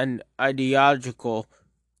 and ideological,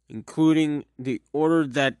 including the order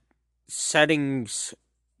that settings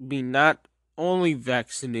be not only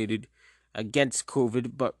vaccinated against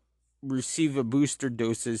COVID, but receive a booster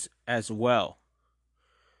doses as well.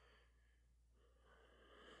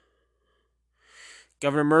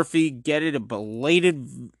 Governor Murphy getting a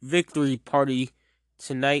belated victory party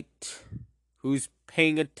tonight. Who's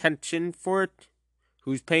paying attention for it?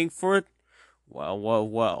 Who's paying for it?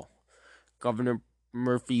 Well. Governor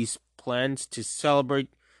Murphy's plans to celebrate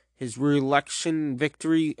his re-election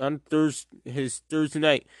victory on his Thursday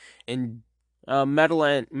night in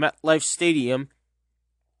MetLife Stadium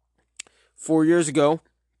 4 years ago.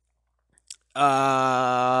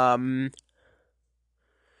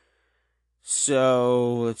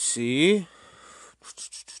 So let's see.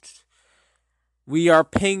 We are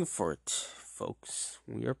paying for it, folks.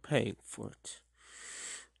 We are paying for it.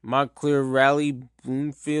 Montclair Rally,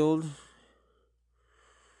 Bloomfield.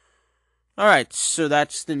 All right, so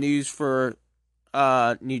that's the news for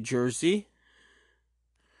New Jersey.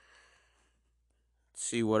 Let's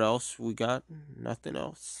see what else we got. Nothing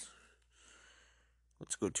else.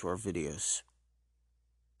 Let's go to our videos.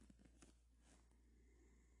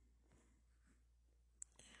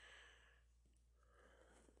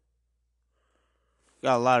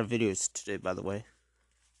 Got a lot of videos today, by the way.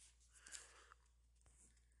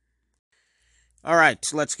 Alright,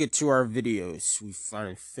 so let's get to our videos. We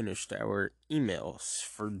finally finished our emails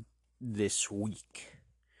for this week.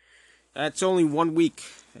 That's only 1 week,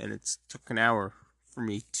 and it took an hour for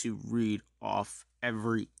me to read off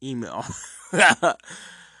every email.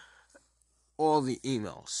 All the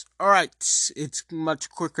emails. Alright, it's much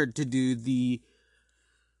quicker to do these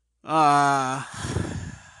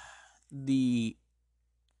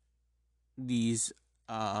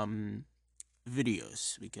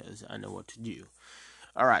videos because I know what to do.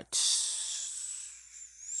 Alright.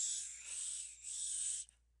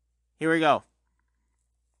 Here we go.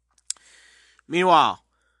 Meanwhile,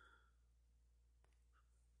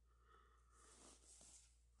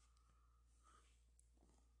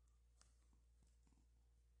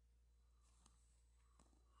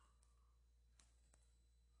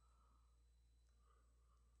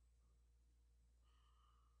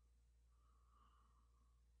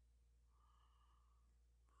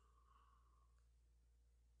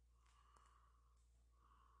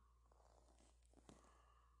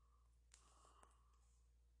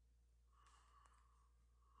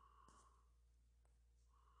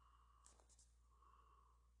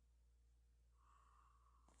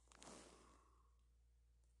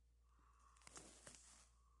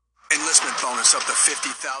 enlistment bonus up to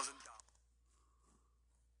 $50,000.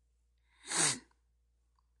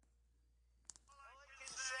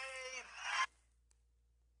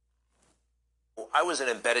 I was an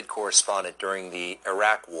embedded correspondent during the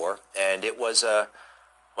Iraq War, and it was a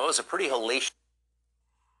pretty hellacious.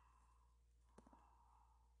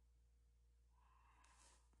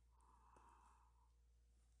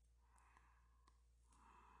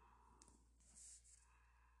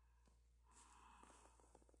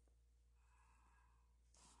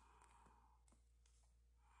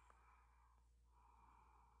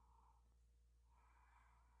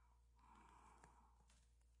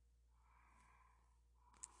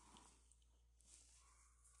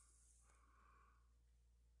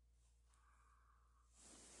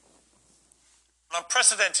 An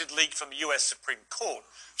unprecedented leak from the US Supreme Court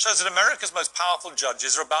shows that America's most powerful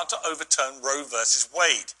judges are about to overturn Roe versus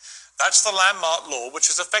Wade. That's the landmark law which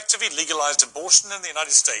has effectively legalized abortion in the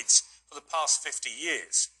United States for the past 50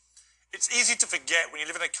 years. It's easy to forget when you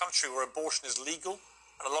live in a country where abortion is legal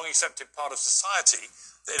and a long-accepted part of society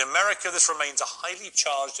that in America this remains a highly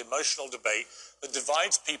charged emotional debate that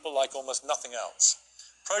divides people like almost nothing else.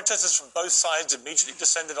 Protesters from both sides immediately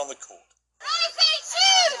descended on the court. I say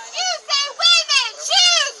choose! You say women!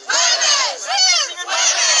 Choose! Women! Choose!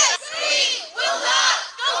 Women! We will not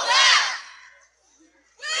go back!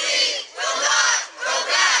 We will not go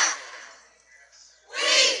back!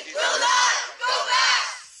 We will not go back!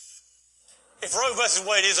 If Roe versus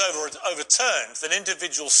Wade is overturned, then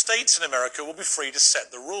individual states in America will be free to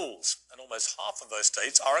set the rules, and almost half of those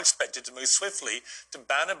states are expected to move swiftly to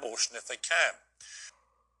ban abortion if they can.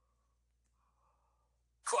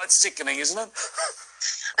 Quite sickening, isn't it?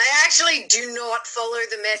 I actually do not follow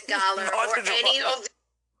the Met Gala or any of the...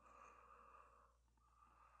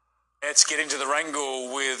 Let's get into the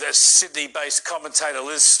wrangle with a Sydney-based commentator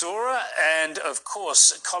Liz Storer and, of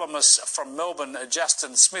course, columnist from Melbourne,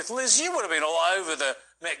 Justin Smith. Liz, you would have been all over the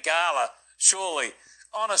Met Gala, surely.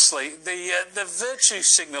 Honestly, the virtue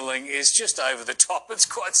signalling is just over the top. It's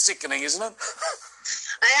quite sickening, isn't it?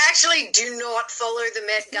 I actually do not follow the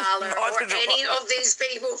Met Gala or any of these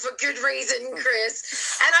people for good reason,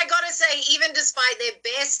 Chris. And I gotta say, even despite their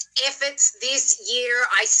best efforts this year,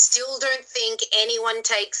 I still don't think anyone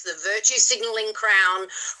takes the virtue signalling crown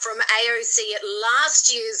from AOC at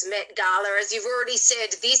last year's Met Gala. As you've already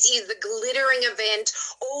said, this is the glittering event.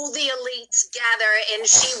 All the elites gather, and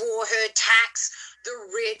she wore her tax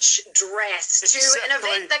the rich dress to an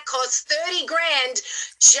event that costs 30 grand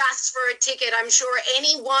just for a ticket. I'm sure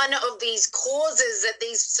any one of these causes that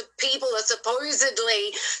these people are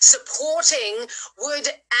supposedly supporting would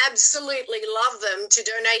absolutely love them to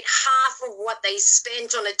donate half of what they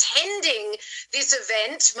spent on attending this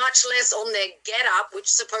event, much less on their get-up, which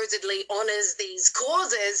supposedly honors these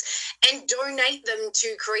causes, and donate them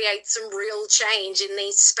to create some real change in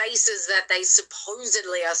these spaces that they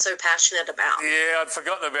supposedly are so passionate about. Yeah, I'd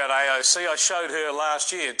forgotten about AOC. I showed her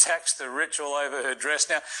last year, tax the rich all over her dress.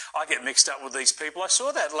 Now, I get mixed up with these people. I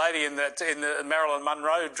saw that lady in the Marilyn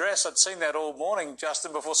Monroe dress. I'd seen that all morning,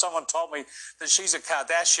 Justin, before someone told me that she's a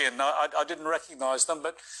Kardashian. I didn't recognise them.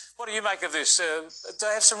 But what do you make of this? Do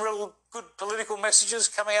they have some real good political messages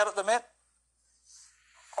coming out at the Met?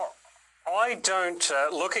 I don't,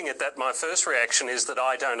 looking at that, my first reaction is that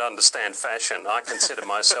I don't understand fashion. I consider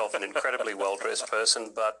myself an incredibly well-dressed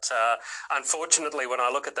person, but unfortunately, when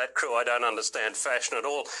I look at that crew, I don't understand fashion at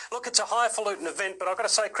all. Look, it's a highfalutin event, but I've got to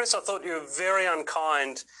say, Chris, I thought you were very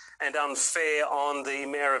unkind and unfair on the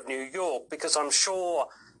Mayor of New York, because I'm sure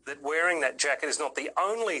that wearing that jacket is not the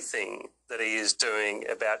only thing that he is doing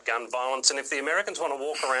about gun violence. And if the Americans want to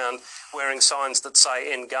walk around wearing signs that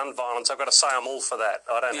say end gun violence, I've got to say I'm all for that.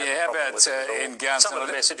 I don't have a problem with it at all. End guns? Some of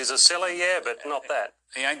the messages are silly, yeah, but not that.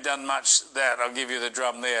 He ain't done much that. I'll give you the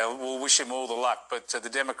drum there. We'll wish him all the luck. But the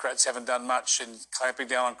Democrats haven't done much in clamping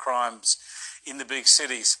down on crimes in the big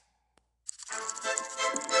cities.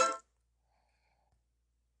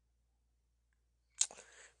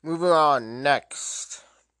 Moving on, next.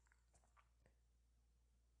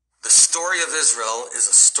 The story of Israel is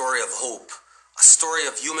a story of hope, a story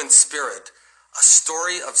of human spirit, a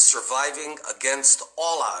story of surviving against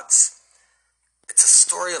all odds. It's a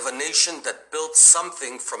story of a nation that built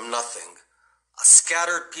something from nothing, a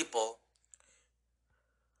scattered people.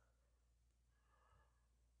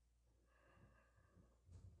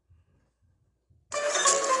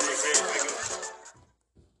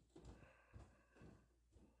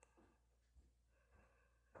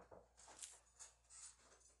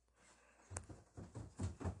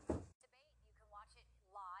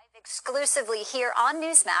 Exclusively here on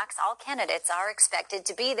Newsmax. All candidates are expected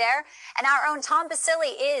to be there. And our own Tom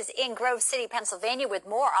Basile is in Grove City, Pennsylvania with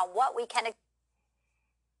more on what we can expect.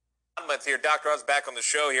 Month here. Dr. Oz back on the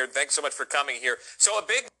show here. Thanks so much for coming here. So a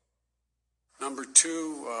big... Number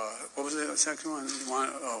two, what was the second one? Look.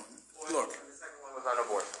 The second one was on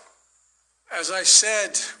abortion. As I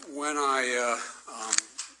said when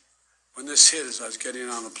when this hit, as I was getting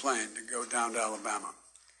on the plane to go down to Alabama,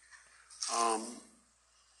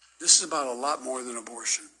 this is about a lot more than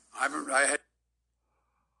abortion. I had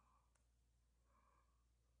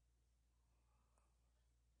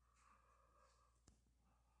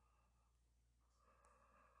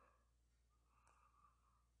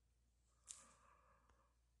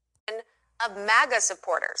of MAGA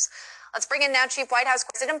supporters. Let's bring in now Chief White House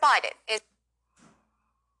President Biden.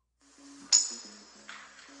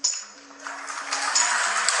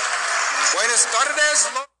 Buenos Ustedes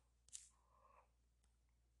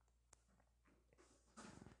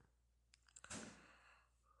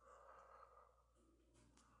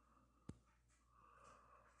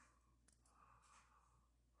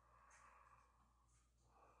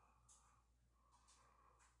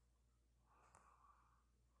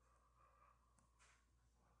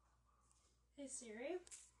Hey Siri,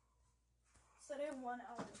 set a 1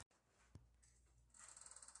 hour.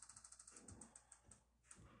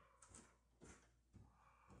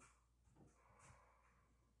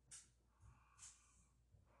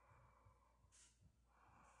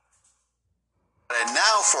 And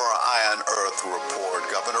now for our Eye on Earth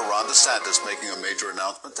report. Governor Ron DeSantis making a major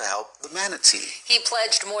announcement to help the manatee. He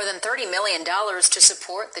pledged more than $30 million to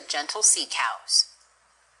support the gentle sea cows.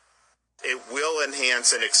 It will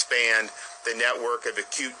enhance and expand the network of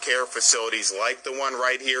acute care facilities like the one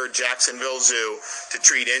right here at Jacksonville Zoo to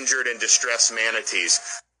treat injured and distressed manatees.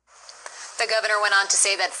 The governor went on to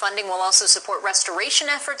say that funding will also support restoration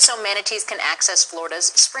efforts so manatees can access Florida's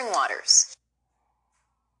spring waters.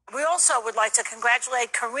 We also would like to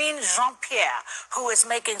congratulate Karine Jean-Pierre, who is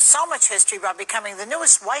making so much history by becoming the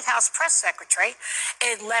newest White House press secretary.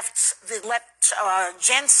 It left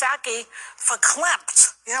Jen Psaki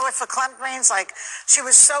verklempt. You know what verklempt means? Like, she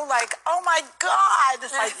was so like, oh my God,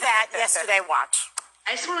 like that yesterday. Watch.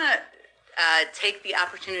 I just want to take the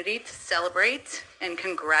opportunity to celebrate and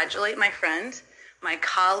congratulate my friend, my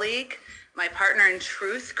colleague, my partner in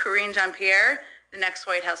truth, Karine Jean-Pierre, the next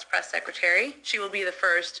White House press secretary. She will be the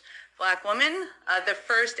first Black woman, the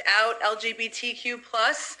first out LGBTQ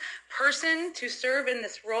plus person to serve in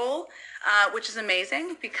this role, which is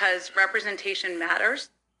amazing because representation matters.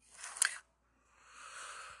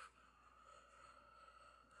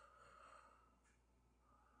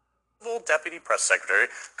 Deputy Press Secretary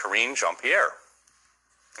Karine Jean-Pierre.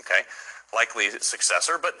 Okay, likely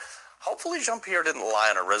successor, but hopefully Jean-Pierre didn't lie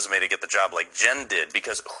on her resume to get the job like Jen did,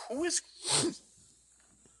 because who is...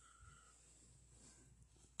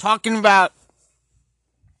 Talking about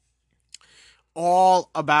all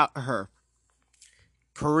about her.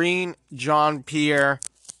 Karine Jean-Pierre,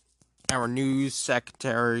 our news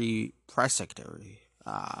secretary, press secretary.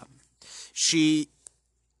 She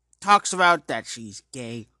talks about that she's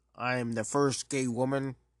gay. I am the first gay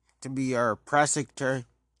woman to be our press secretary.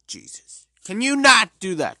 Jesus. Can you not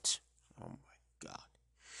do that? Oh my God.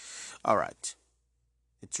 Alright.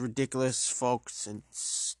 It's ridiculous, folks, and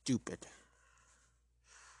stupid.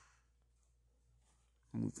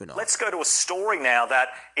 Moving on. Let's go to a story now that,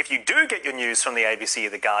 if you do get your news from the ABC or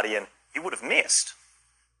the Guardian, you would have missed.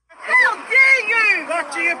 How dare you!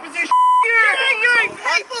 Back to your position. How dare you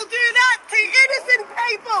people do that to innocent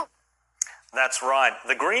people! That's right.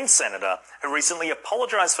 The Green senator, who recently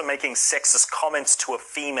apologized for making sexist comments to a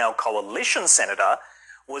female coalition senator,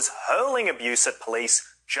 was hurling abuse at police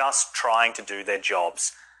just trying to do their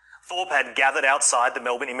jobs. Thorpe had gathered outside the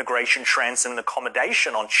Melbourne Immigration Transit and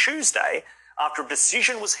Accommodation on Tuesday after a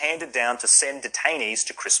decision was handed down to send detainees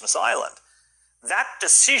to Christmas Island. That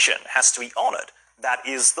decision has to be honoured. That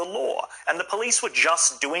is the law. And the police were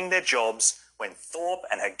just doing their jobs when Thorpe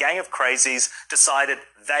and her gang of crazies decided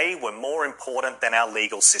they were more important than our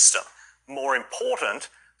legal system, more important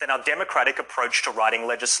than our democratic approach to writing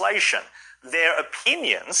legislation. Their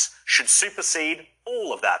opinions should supersede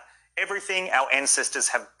all of that, everything our ancestors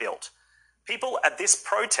have built. People at this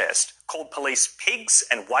protest called police pigs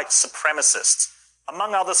and white supremacists,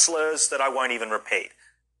 among other slurs that I won't even repeat.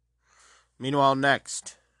 Meanwhile,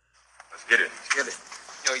 next. Let's get it. Let's get it.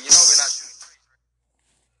 Yo, you know we're not...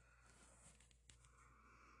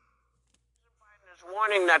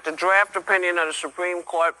 Warning that the draft opinion of the Supreme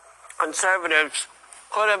Court conservatives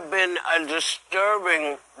could have been a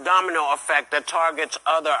disturbing domino effect that targets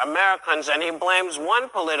other Americans, and he blames one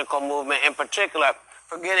political movement in particular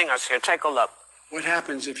for getting us here. Take a look. What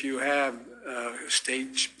happens if you have a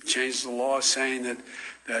state change the law saying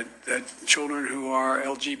that children who are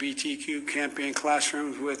LGBTQ can't be in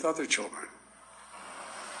classrooms with other children?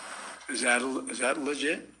 Is that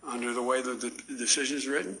legit under the way that the decision is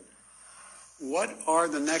written? What are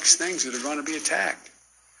the next things that are going to be attacked?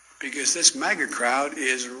 Because this MAGA crowd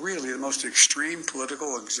is really the most extreme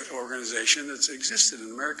political organization that's existed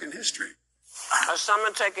in American history. Some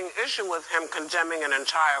are taking issue with him condemning an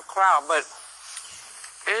entire crowd, but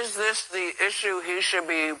is this the issue he should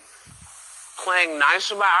be playing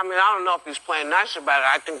nice about? I mean, I don't know if he's playing nice about it.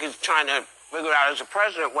 I think he's trying to figure out as a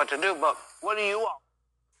president what to do, but what do you all?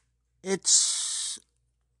 It's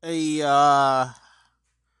a,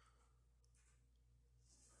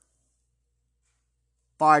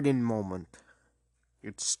 Biden moment.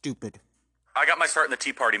 It's stupid. I got my start in the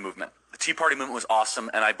Tea Party movement. the Tea Party movement was awesome,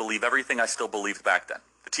 and I believe everything I still believed back then.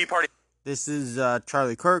 The Tea Party This is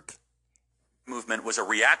Charlie Kirk. movement was a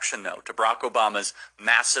reaction, though, to Barack Obama's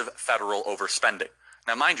massive federal overspending.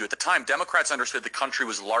 Now, mind you, at the time, Democrats understood the country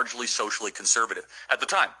was largely socially conservative. At the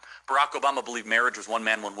time, Barack Obama believed marriage was one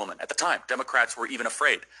man, one woman. At the time, Democrats were even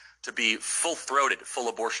afraid to be full-throated, full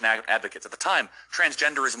abortion advocates. At the time,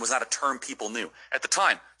 transgenderism was not a term people knew. At the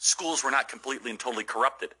time, schools were not completely and totally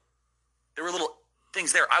corrupted. There were little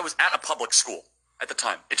things there. I was at a public school at the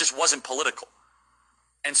time. It just wasn't political.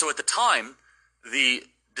 And so at the time, the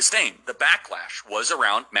disdain, the backlash was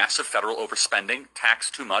around massive federal overspending,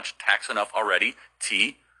 tax too much, tax enough already,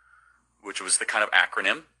 T, which was the kind of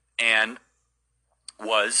acronym, and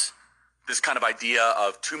was this kind of idea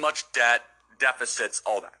of too much debt, deficits,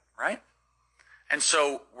 all that, right? And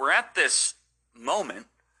so we're at this moment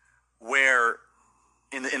where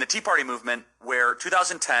in the Tea Party movement, where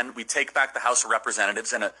 2010, we take back the House of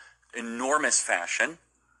Representatives in an enormous fashion.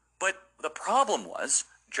 But the problem was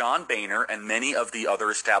John Boehner and many of the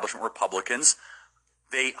other establishment Republicans,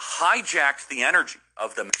 they hijacked the energy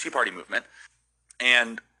of the Tea Party movement,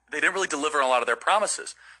 and they didn't really deliver on a lot of their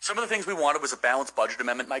promises. Some of the things we wanted was a balanced budget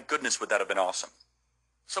amendment. My goodness, would that have been awesome.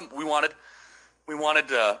 We wanted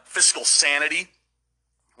fiscal sanity.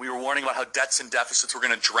 We were warning about how debts and deficits were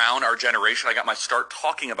going to drown our generation. I got my start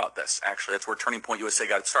talking about this, actually. That's where Turning Point USA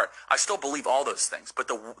got its start. I still believe all those things, but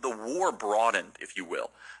the war broadened, if you will.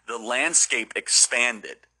 The landscape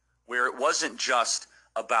expanded, where it wasn't just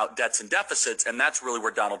about debts and deficits, and that's really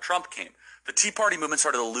where Donald Trump came. The Tea Party movement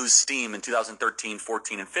started to lose steam in 2013,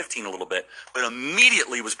 14, and 15 a little bit, but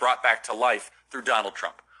immediately was brought back to life through Donald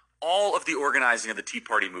Trump. All of the organizing of the Tea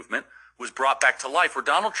Party movement was brought back to life, where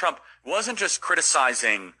Donald Trump wasn't just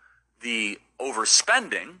criticizing the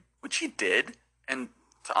overspending, which he did, and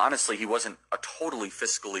honestly, he wasn't a totally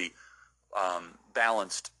fiscally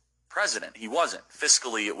balanced president. He wasn't.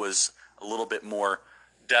 Fiscally, it was a little bit more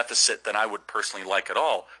deficit than I would personally like at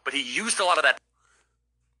all, but he used a lot of that.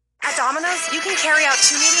 At Domino's, you can carry out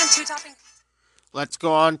 2 medium, 2 topping. Let's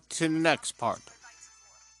go on to the next part.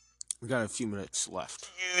 We got a few minutes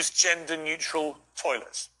left. Use gender-neutral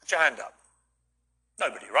toilets. Put your hand up.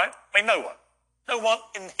 Nobody, right? I mean, no one. No one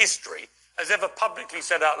in history has ever publicly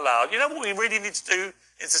said out loud, you know what we really need to do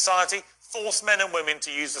in society? Force men and women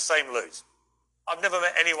to use the same loos. I've never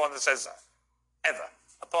met anyone that says that. Ever.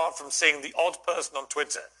 Apart from seeing the odd person on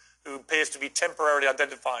Twitter who appears to be temporarily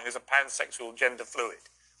identifying as a pansexual gender fluid,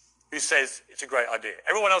 who says it's a great idea.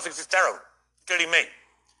 Everyone else thinks it's terrible, including me.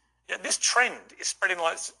 Yet this trend is spreading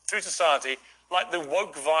through society like the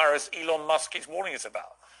woke virus Elon Musk is warning us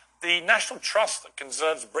about. The National Trust that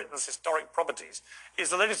conserves Britain's historic properties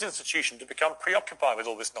is the latest institution to become preoccupied with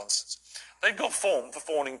all this nonsense. They've got formed for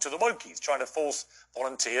fawning to the wokies, trying to force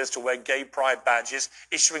volunteers to wear gay pride badges,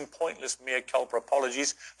 issuing pointless mea culpa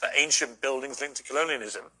apologies for ancient buildings linked to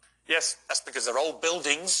colonialism. Yes, that's because they're old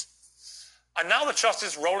buildings. And now the Trust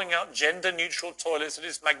is rolling out gender-neutral toilets in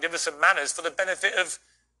its magnificent manners for the benefit of,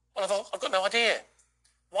 well, I've got no idea.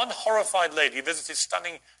 One horrified lady who visited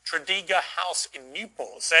stunning Tredegar House in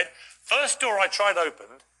Newport said, first door I tried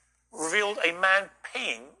opened revealed a man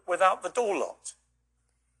peeing without the door locked.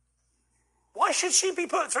 Why should she be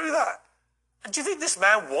put through that? And do you think this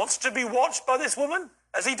man wants to be watched by this woman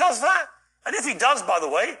as he does that? And if he does, by the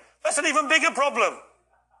way, that's an even bigger problem.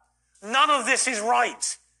 None of this is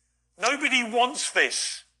right. Nobody wants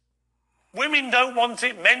this. Women don't want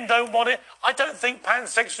it, men don't want it. I don't think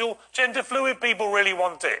pansexual, gender fluid people really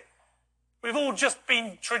want it. We've all just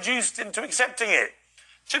been traduced into accepting it.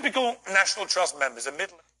 Typical National Trust members are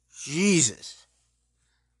middle... Jesus.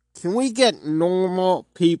 Can we get normal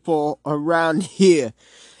people around here?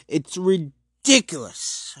 It's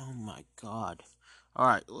ridiculous. Oh my God.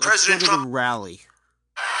 Alright, let's go to the rally.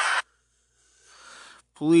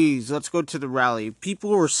 Please, let's go to the rally.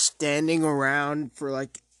 People were standing around for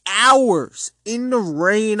like hours in the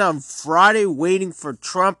rain on Friday waiting for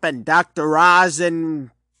Trump and Dr. Oz,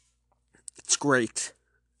 and it's great.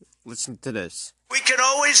 Listen to this. We can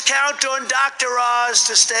always count on Dr. Oz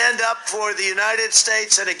to stand up for the United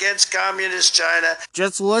States and against communist China.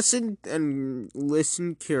 Just listen and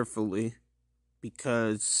listen carefully,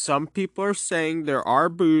 because some people are saying there are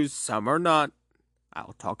boos, some are not.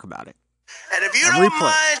 I'll talk about it. And if you don't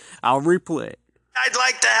mind, I'll replay it. I'd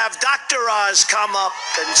like to have Dr. Oz come up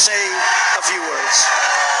and say a few words.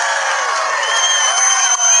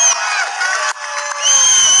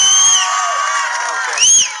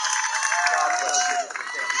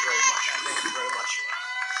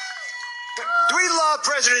 Do we love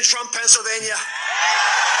President Trump, Pennsylvania?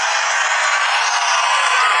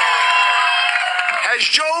 As Has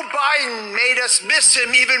Joe Biden made us miss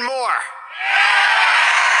him even more?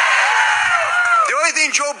 The only thing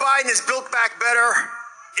Joe Biden has built back better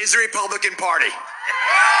is the Republican Party.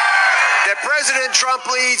 That President Trump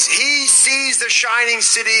leads, he sees the shining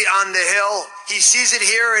city on the hill. He sees it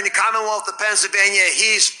here in the Commonwealth of Pennsylvania.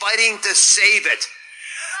 He's fighting to save it.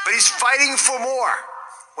 But he's fighting for more.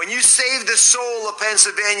 When you save the soul of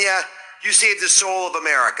Pennsylvania, you save the soul of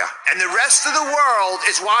America. And the rest of the world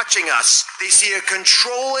is watching us. They see a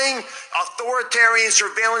controlling, authoritarian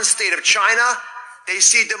surveillance state of China. They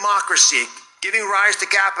see democracy giving rise to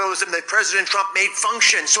capitalism that President Trump made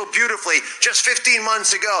function so beautifully just 15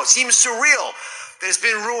 months ago. It seems surreal that it's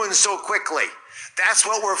been ruined so quickly. That's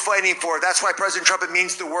what we're fighting for. That's why President Trump, it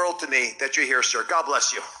means the world to me that you're here, sir. God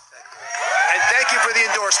bless you. And thank you for the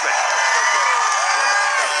endorsement.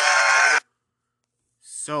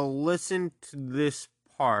 So listen to this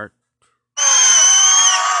part.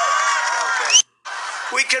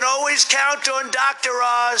 We can always count on Dr.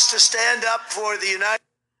 Oz to stand up for the United States.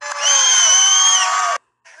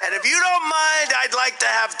 And if you don't mind, I'd like to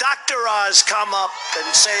have Dr. Oz come up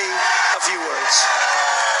and say a few words.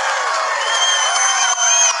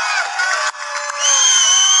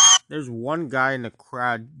 There's one guy in the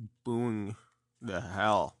crowd booing the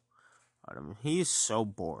hell out of him. He's so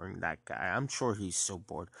boring, that guy. I'm sure he's so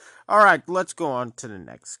bored. Alright, let's go on to the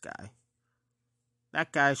next guy.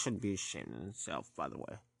 That guy should be ashamed of himself, by the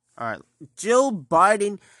way. Alright, Jill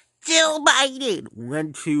Biden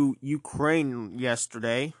went to Ukraine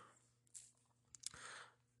yesterday.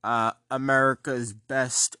 America's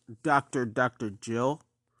best Dr. Jill.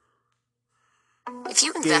 If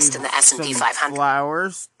you invest in the S&P 500,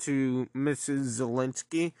 flowers to Mrs.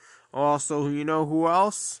 Zelensky. Also, you know who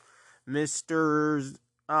else? Mr.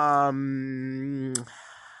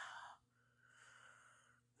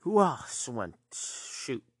 Who else went?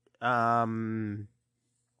 Shoot.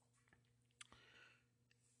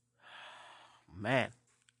 Man.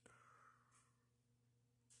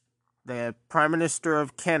 The Prime Minister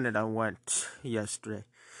of Canada went yesterday.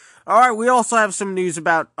 Alright, we also have some news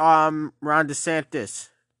about Ron DeSantis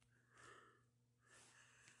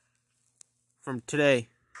from today.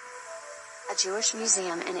 a Jewish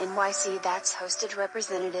museum in NYC that's hosted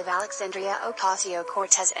Representative Alexandria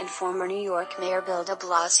Ocasio-Cortez and former New York Mayor Bill de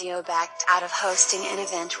Blasio backed out of hosting an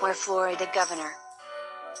event where Florida Governor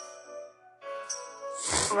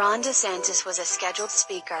Ron DeSantis was a scheduled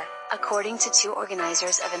speaker, according to two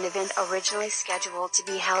organizers of an event originally scheduled to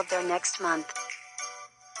be held there next month.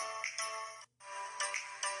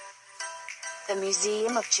 The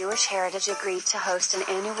Museum of Jewish Heritage agreed to host an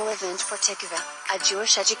annual event for Tikva, a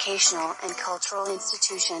Jewish educational and cultural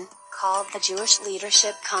institution, called the Jewish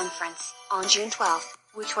Leadership Conference, on June 12,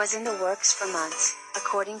 which was in the works for months,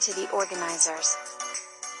 according to the organizers.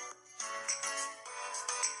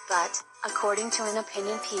 But, according to an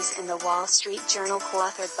opinion piece in the Wall Street Journal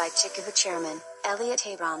co-authored by Tikva chairman, Elliot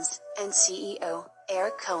Abrams, and CEO,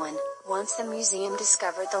 Eric Cohen, once the museum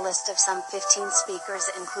discovered the list of some 15 speakers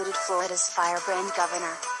included Florida's firebrand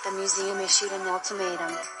governor, the museum issued an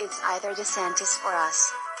ultimatum: it's either DeSantis or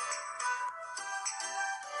us.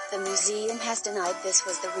 The museum has denied this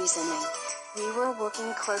was the reasoning. We were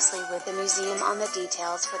working closely with the museum on the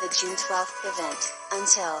details for the June 12th event,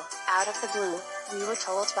 until, out of the blue, we were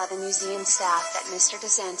told by the museum staff that Mr.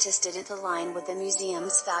 DeSantis didn't align with the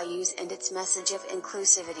museum's values and its message of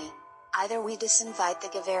inclusivity. Either we disinvite the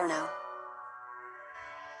governor.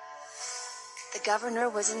 The governor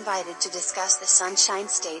was invited to discuss the Sunshine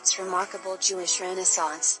State's remarkable Jewish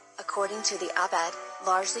Renaissance, according to the op-ed,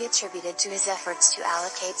 largely attributed to his efforts to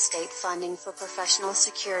allocate state funding for professional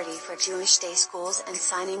security for Jewish day schools and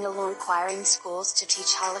signing a law requiring schools to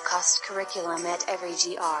teach Holocaust curriculum at every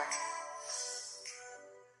GR.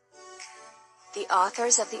 The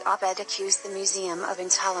authors of the op-ed accused the museum of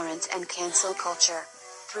intolerance and cancel culture.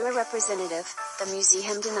 Through a representative, the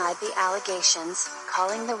museum denied the allegations,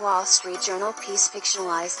 calling the Wall Street Journal piece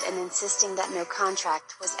fictionalized and insisting that no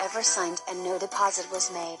contract was ever signed and no deposit was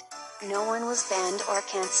made. No one was banned or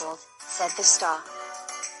canceled, said the Star.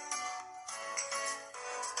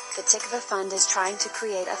 The Tikva Fund is trying to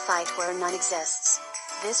create a fight where none exists.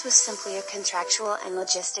 This was simply a contractual and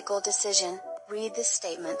logistical decision, read this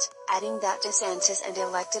statement, adding that DeSantis and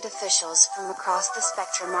elected officials from across the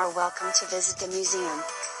spectrum are welcome to visit the museum.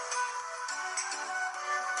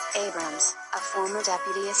 Abrams, a former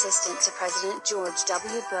deputy assistant to President George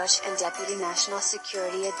W. Bush and deputy national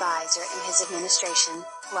security advisor in his administration,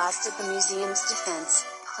 blasted the museum's defense,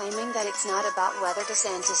 claiming that it's not about whether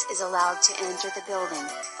DeSantis is allowed to enter the building,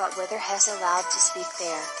 but whether he's allowed to speak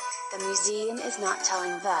there. The museum is not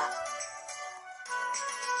telling the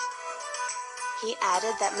He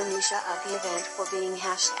added that minutiae of the event were being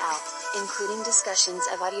hashed out, including discussions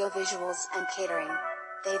of audiovisuals and catering.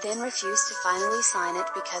 They then refused to finally sign it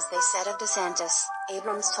because they said of DeSantis,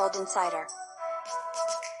 Abrams told Insider.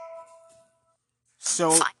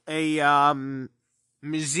 So, a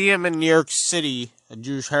museum in New York City, a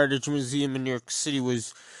Jewish Heritage Museum in New York City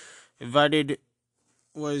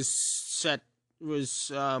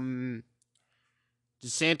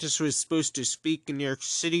DeSantis was supposed to speak in New York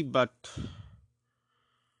City, but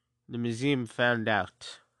the museum found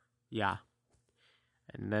out. Yeah.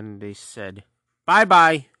 And then they said,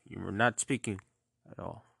 bye-bye. You were not speaking at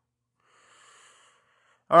all.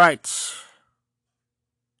 Alright.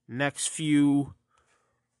 Next few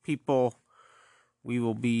people, we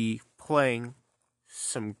will be playing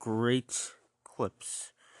some great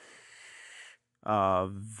clips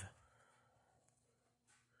of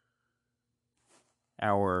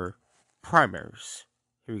our primaries.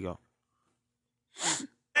 Here we go.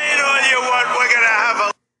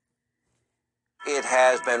 It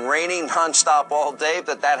has been raining nonstop all day,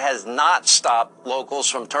 but that has not stopped locals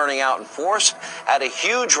from turning out in force at a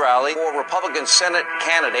huge rally for Republican Senate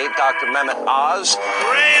candidate Dr. Mehmet Oz.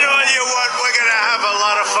 Rain on you what? We're going to have a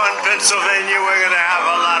lot of fun, Pennsylvania. We're going to have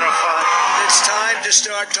a lot of fun. It's time to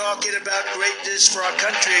start talking about greatness for our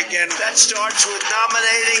country again. That starts with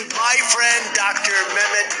nominating my friend, Dr.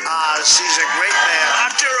 Mehmet Oz. He's a great man.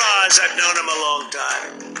 Dr. Oz, I've known him a long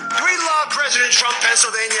time. Do we love President Trump,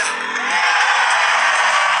 Pennsylvania?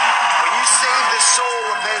 When you save the soul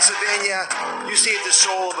of Pennsylvania, you save the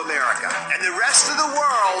soul of America. And the rest of the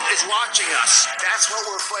world is watching us. That's what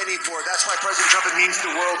we're fighting for. That's why President Trump, it means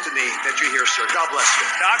the world to me that you're here, sir. God bless you.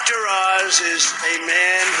 Dr. Oz is a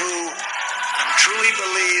man who truly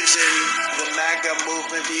believes in the MAGA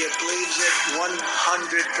movement. He believes it 100%.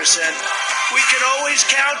 We can always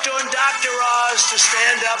count on Dr. Oz to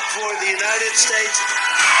stand up for the United States.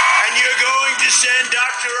 And you're going to send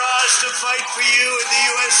Dr. Oz to fight for you in the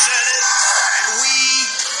U.S. Senate. And we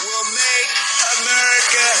will make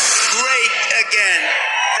America great again.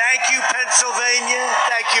 Thank you, Pennsylvania.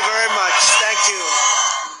 Thank you very much. Thank you.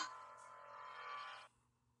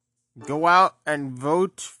 Go out and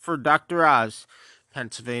vote for Dr. Oz,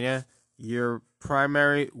 Pennsylvania. Your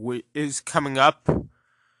primary is coming up.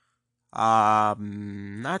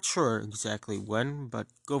 Not sure exactly when, but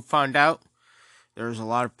go find out. There's a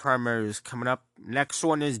lot of primaries coming up. Next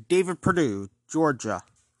one is David Perdue, Georgia.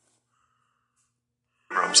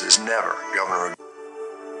 Abrams is never governor.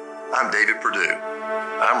 I'm David Perdue.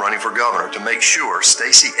 I'm running for governor to make sure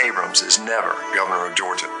Stacey Abrams is never governor of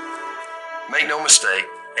Georgia. Make no mistake,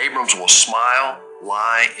 Abrams will smile,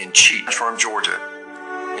 lie, and cheat from Georgia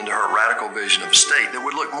into her radical vision of a state that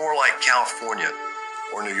would look more like California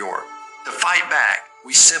or New York. To fight back,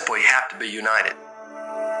 we simply have to be united.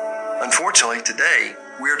 Unfortunately, today,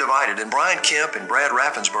 we are divided, and Brian Kemp and Brad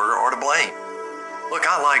Raffensperger are to blame. Look,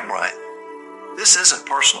 I like Brian. This isn't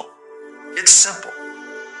personal. It's simple.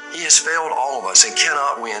 He has failed all of us and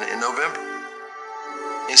cannot win in November.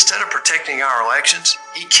 Instead of protecting our elections,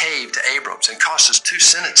 he caved to Abrams and cost us 2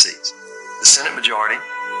 Senate seats, the Senate majority,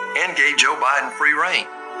 and gave Joe Biden free rein.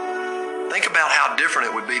 Think about how different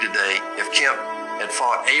it would be today if Kemp had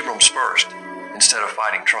fought Abrams first instead of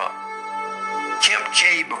fighting Trump. Kemp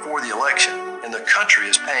caved before the election, and the country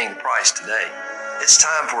is paying the price today. It's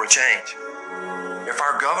time for a change. If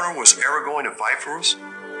our governor was ever going to fight for us,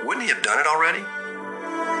 wouldn't he have done it already?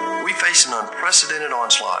 We face an unprecedented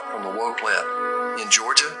onslaught from the woke left in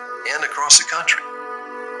Georgia and across the country.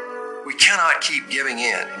 We cannot keep giving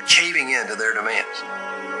in and caving in to their demands.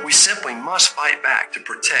 We simply must fight back to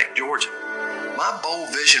protect Georgia. My bold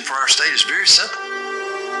vision for our state is very simple.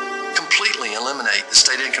 Completely eliminate the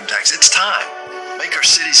state income tax. It's time. Make our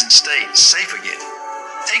cities and states safe again.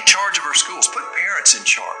 Take charge of our schools. Put parents in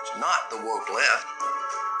charge, not the woke left.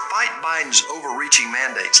 Fight Biden's overreaching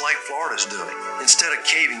mandates like Florida's doing, instead of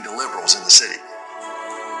caving to liberals in the city.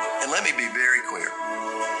 And let me be very clear.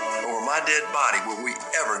 Over my dead body will we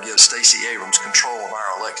ever give Stacey Abrams control of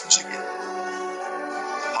our elections again.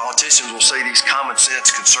 Politicians will say these common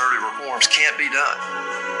sense conservative reforms can't be done.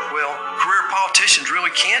 Well, career politicians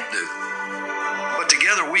really can't do them. But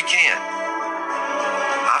together we can.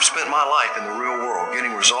 I've spent my life in the real world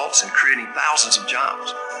getting results and creating thousands of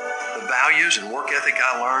jobs. The values and work ethic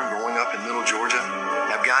I learned growing up in Middle Georgia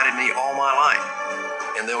have guided me all my life,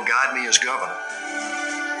 and they'll guide me as governor.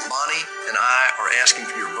 Bonnie and I are asking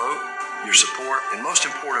for your vote, your support, and most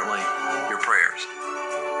importantly, your prayers.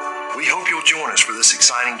 We hope you'll join us for this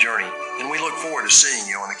exciting journey, and we look forward to seeing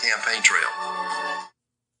you on the campaign trail.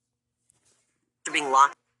 Being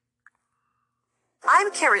locked.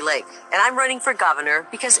 I'm Carrie Lake, and I'm running for governor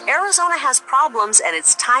because Arizona has problems and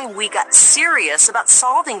it's time we got serious about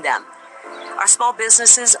solving them. Our small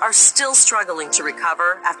businesses are still struggling to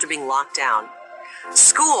recover after being locked down.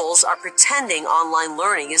 Schools are pretending online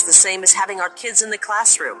learning is the same as having our kids in the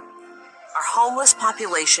classroom. Our homeless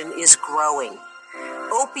population is growing.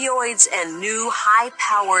 Opioids and new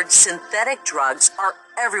high-powered synthetic drugs are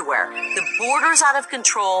everywhere. The border's out of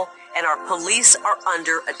control and our police are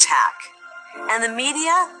under attack. And the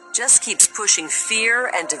media just keeps pushing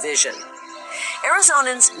fear and division.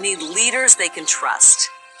 Arizonans need leaders they can trust.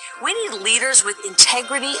 We need leaders with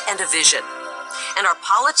integrity and a vision. And our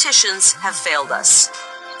politicians have failed us.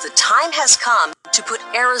 The time has come to put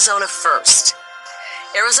Arizona first.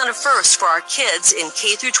 Arizona first for our kids in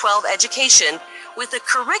K-12 education with a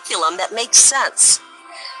curriculum that makes sense.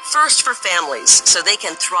 First for families so they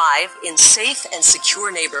can thrive in safe and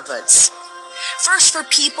secure neighborhoods. First for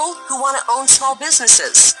people who want to own small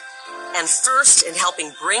businesses. And first in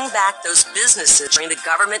helping bring back those businesses during the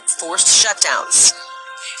government-forced shutdowns.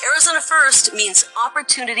 Arizona First means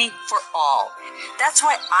opportunity for all. That's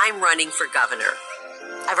why I'm running for governor.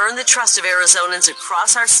 I've earned the trust of Arizonans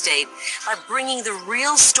across our state by bringing the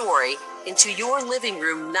real story into your living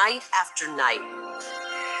room night after night.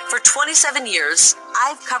 For 27 years,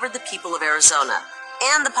 I've covered the people of Arizona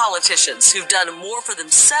and the politicians who've done more for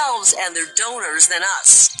themselves and their donors than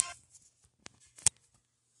us.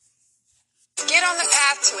 Get on the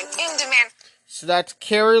path to an in-demand... So that's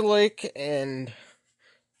Carrie Lake and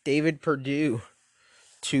David Perdue,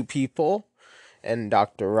 2 people, and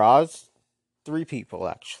Dr. Oz, 3 people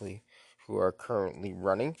actually, who are currently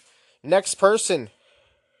running. Next person,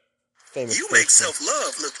 famous you person, make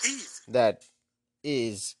self-love look easy. that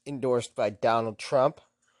is endorsed by Donald Trump.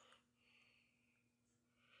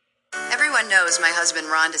 Everyone knows my husband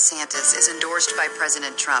Ron DeSantis is endorsed by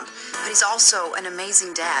President Trump, but he's also an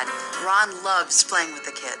amazing dad. Ron loves playing with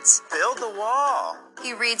the kids. Build the wall.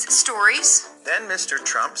 He reads stories. Then Mr.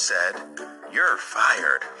 Trump said, "You're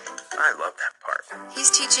fired." I love that part. He's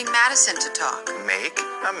teaching Madison to talk. Make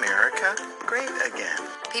America great again.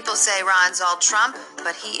 People say Ron's all Trump,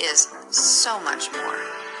 but he is so much more.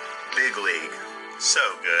 Big league. So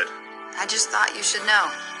good. I just thought you should know.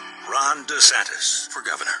 Ron DeSantis for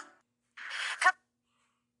governor.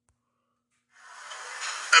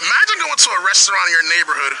 Imagine going to a restaurant in your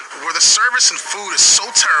neighborhood where the service and food is so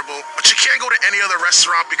terrible, but you can't go to any other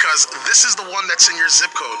restaurant because this is the one that's in your zip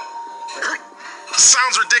code.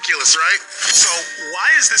 Sounds ridiculous, right? So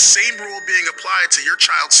why is this same rule being applied to your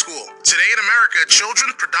child's school? Today in America,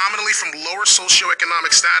 children predominantly from lower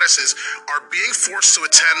socioeconomic statuses are being forced to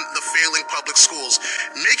attend the failing public schools,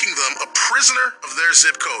 making them a prisoner of their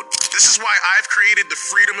zip code. This is why I've created the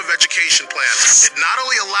Freedom of Education Plan. It not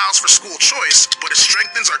only allows for school choice, but it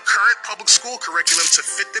strengthens our current public school curriculum to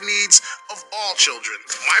fit the needs of all children.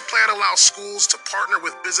 My plan allows schools to partner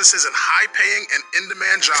with businesses in high-paying and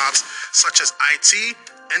in-demand jobs such as IT,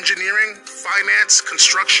 engineering, finance,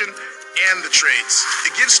 construction, and the trades.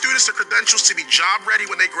 It gives students the credentials to be job ready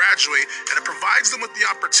when they graduate, and it provides them with the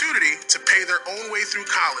opportunity to pay their own way through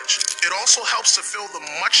college. It also helps to fill the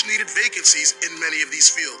much needed vacancies in many of these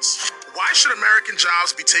fields. Why should American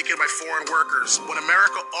jobs be taken by foreign workers when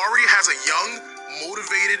America already has a young,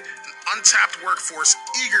 motivated, and untapped workforce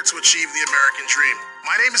eager to achieve the American dream?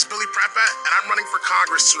 My name is Billy Prempeh, and I'm running for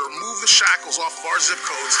Congress to remove the shackles off of our zip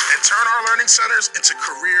codes and turn our learning centers into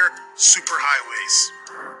career superhighways.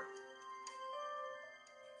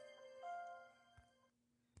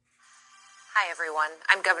 Hi everyone,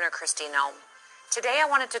 I'm Governor Kristi Noem. Today I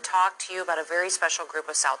wanted to talk to you about a very special group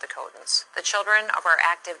of South Dakotans, the children of our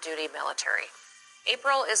active duty military.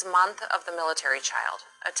 April is Month of the Military Child,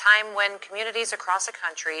 a time when communities across the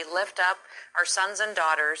country lift up our sons and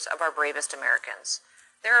daughters of our bravest Americans.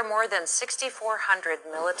 There are more than 6,400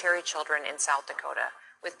 military children in South Dakota,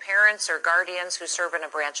 with parents or guardians who serve in a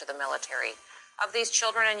branch of the military. Of these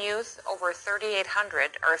children and youth, over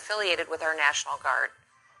 3,800 are affiliated with our National Guard.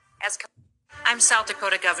 I'm South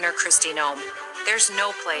Dakota Governor Kristi Noem. There's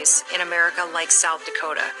no place in America like South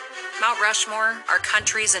Dakota. Mount Rushmore, our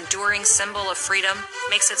country's enduring symbol of freedom,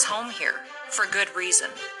 makes its home here for good reason.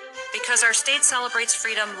 Because our state celebrates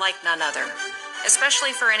freedom like none other,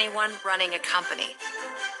 especially for anyone running a company.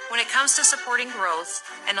 When it comes to supporting growth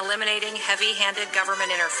and eliminating heavy-handed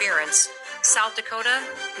government interference, South Dakota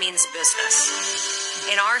means business.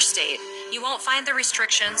 In our state, you won't find the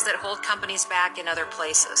restrictions that hold companies back in other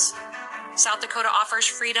places. South Dakota offers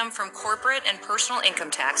freedom from corporate and personal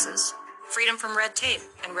income taxes, freedom from red tape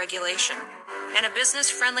and regulation, and a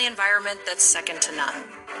business-friendly environment that's second to none.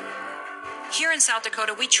 Here in South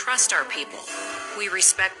Dakota, we trust our people. We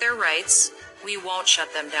respect their rights, we won't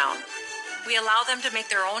shut them down. We allow them to make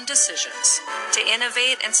their own decisions, to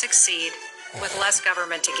innovate and succeed with less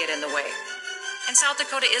government to get in the way. And South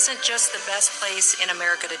Dakota isn't just the best place in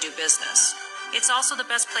America to do business. It's also the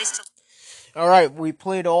best place to... All right, we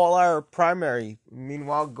played all our primary.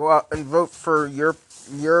 Meanwhile, go out and vote for your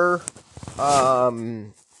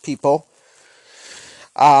people.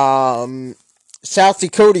 South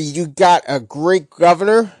Dakota, you got a great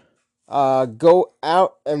governor. Go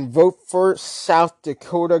out and vote for South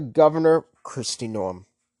Dakota Governor Kristi Noem.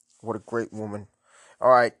 What a great woman. All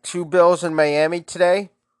right, 2 bills in Miami today.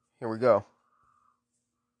 Here we go.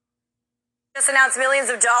 Just announced millions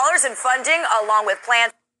of dollars in funding along with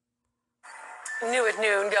plans. New at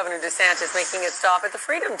noon, Governor DeSantis making a stop at the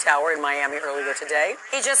Freedom Tower in Miami earlier today.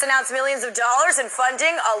 He just announced millions of dollars in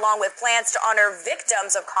funding along with plans to honor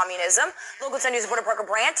victims of communism. Local 10 News reporter Parker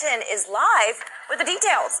Branton is live with the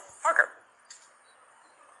details. Parker.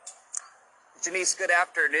 Janice, good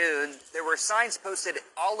afternoon. There were signs posted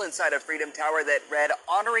all inside of Freedom Tower that read,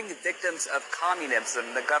 honoring victims of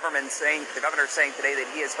communism. The governor saying today that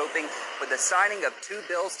he is hoping with the signing of 2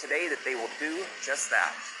 bills today that they will do just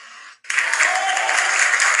that.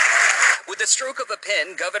 With the stroke of a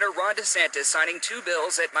pen, Governor Ron DeSantis signing 2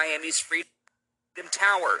 bills at Miami's Freedom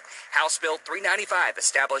Tower. House Bill 395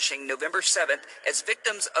 establishing November 7th as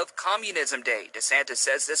Victims of Communism Day. DeSantis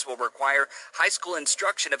says this will require high school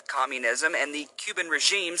instruction of communism and the Cuban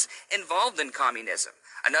regimes involved in communism.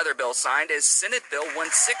 Another bill signed is Senate Bill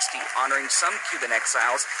 160, honoring some Cuban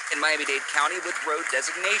exiles in Miami-Dade County with road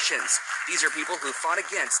designations. These are people who fought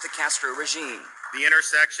against the Castro regime. The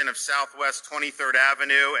intersection of Southwest 23rd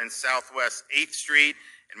Avenue and Southwest 8th Street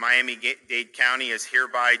in Miami-Dade County is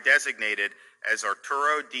hereby designated as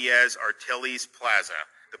Arturo Diaz Artiles Plaza.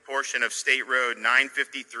 The portion of State Road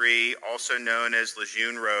 953, also known as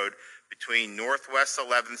Lejeune Road, between Northwest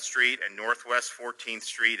 11th Street and Northwest 14th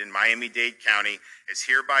Street in Miami-Dade County is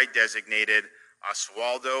hereby designated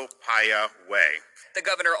Oswaldo Paya Way. The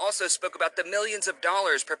governor also spoke about the millions of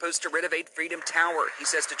dollars proposed to renovate Freedom Tower. He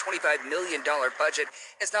says the $25 million budget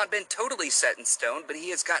has not been totally set in stone, but he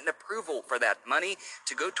has gotten approval for that money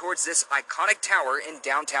to go towards this iconic tower in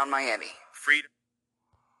downtown Miami. Freedom.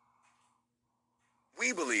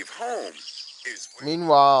 We believe home is...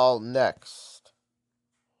 Meanwhile, next.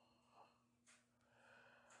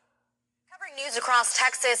 News across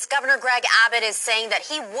Texas, Governor Greg Abbott is saying that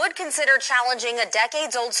he would consider challenging a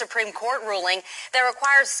decades-old Supreme Court ruling that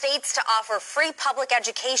requires states to offer free public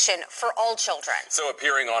education for all children. So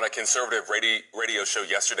appearing on a conservative radio show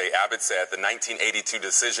yesterday, Abbott said the 1982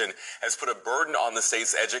 decision has put a burden on the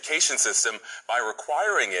state's education system by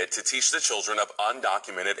requiring it to teach the children of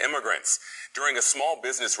undocumented immigrants. During a small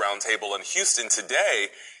business roundtable in Houston today,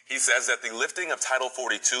 he says that the lifting of Title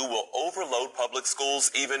 42 will overload public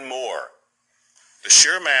schools even more. The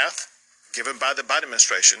sheer math given by the Biden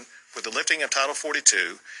administration with the lifting of Title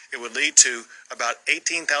 42, it would lead to about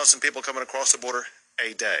 18,000 people coming across the border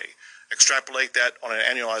a day. Extrapolate that on an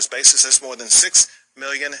annualized basis, that's more than 6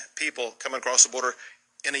 million people coming across the border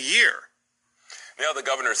in a year. Now, the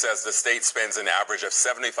governor says the state spends an average of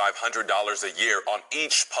 $7,500 a year on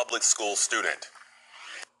each public school student.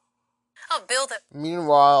 A bill that...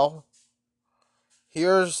 Meanwhile,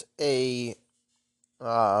 here's a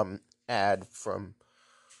ad from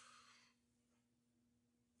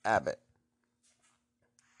Abbott.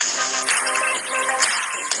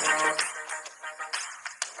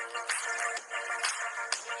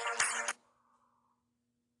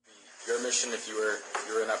 Your mission, if you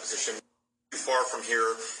were in that position, far from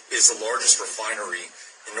here is the largest refinery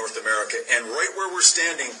in North America, and right where we're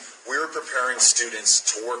standing, we're preparing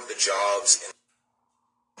students to work the jobs.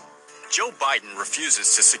 Joe Biden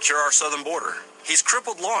refuses to secure our southern border. He's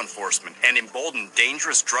crippled law enforcement and emboldened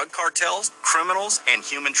dangerous drug cartels, criminals, and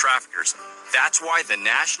human traffickers. That's why the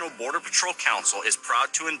National Border Patrol Council is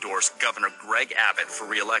proud to endorse Governor Greg Abbott for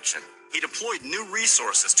re-election. He deployed new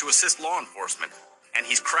resources to assist law enforcement, and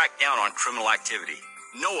he's cracked down on criminal activity.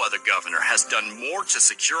 No other governor has done more to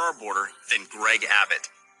secure our border than Greg Abbott.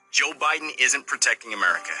 Joe Biden isn't protecting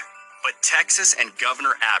America, but Texas and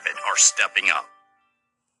Governor Abbott are stepping up.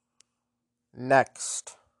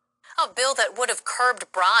 Next. A bill that would have curbed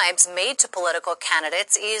bribes made to political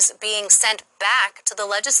candidates is being sent back to the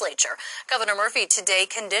legislature. Governor Murphy today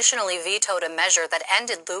conditionally vetoed a measure that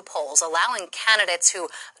ended loopholes, allowing candidates who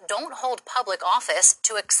don't hold public office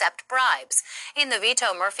to accept bribes. In the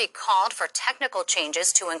veto, Murphy called for technical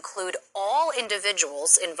changes to include all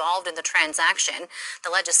individuals involved in the transaction.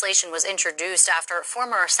 The legislation was introduced after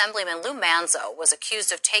former Assemblyman Lou Manzo was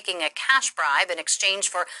accused of taking a cash bribe in exchange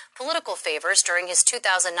for political favors during his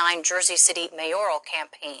 2009 Jersey City mayoral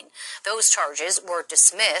campaign. Those charges were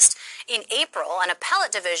dismissed. In April, an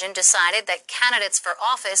appellate division decided that candidates for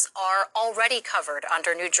office are already covered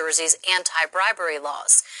under New Jersey's anti-bribery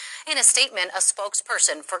laws. In a statement, a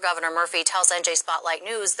spokesperson for Governor Murphy tells NJ Spotlight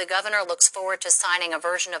News the governor looks forward to signing a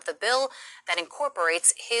version of the bill that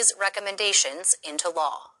incorporates his recommendations into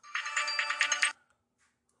law.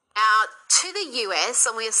 Now, to the US,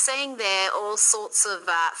 and we are seeing there all sorts of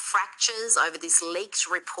fractures over this leaked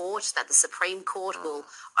report that the Supreme Court will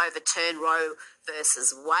overturn Roe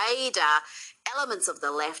versus Wade. Elements of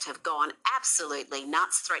the left have gone absolutely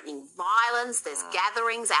nuts, threatening violence. There's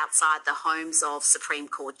gatherings outside the homes of Supreme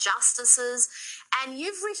Court justices. And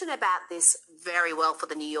you've written about this very well for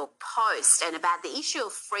the New York Post and about the issue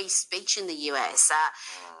of free speech in the US.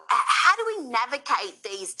 How do we navigate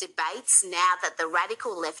these debates now that the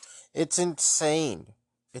radical left... It's insane.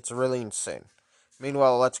 It's really insane.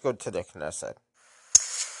 Meanwhile, let's go to the Knesset.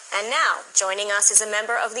 And now, joining us is a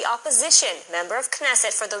member of the opposition, member of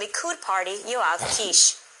Knesset for the Likud party, Yoav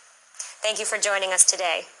Kish. Thank you for joining us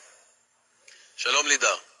today. Shalom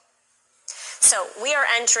Lidar. So, we are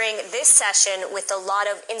entering this session with a lot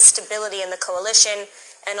of instability in the coalition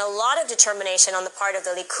and a lot of determination on the part of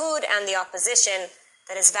the Likud and the opposition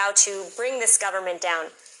that has vowed to bring this government down.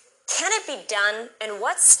 Can it be done, and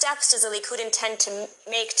what steps does the Likud intend to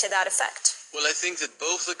make to that effect? Well, I think that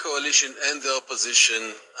both the coalition and the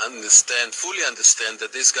opposition fully understand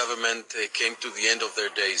that this government came to the end of their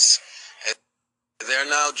days. And they're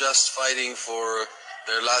now just fighting for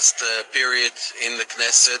their last period in the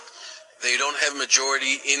Knesset. They don't have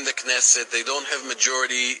majority in the Knesset. They don't have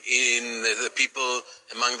majority in the people,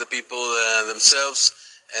 among the people themselves.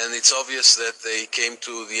 And it's obvious that they came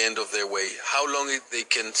to the end of their way. How long they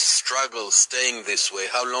can struggle staying this way?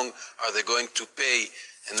 How long are they going to pay?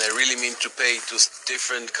 And I really mean to pay to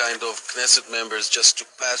different kind of Knesset members just to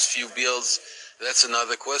pass few bills. That's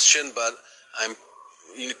another question, but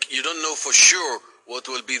you don't know for sure what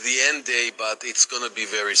will be the end day, but it's going to be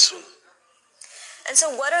very soon. And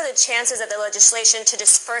so what are the chances that the legislation to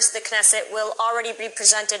disperse the Knesset will already be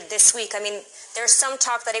presented this week? I mean, there's some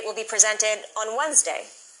talk that it will be presented on Wednesday.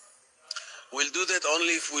 We'll do that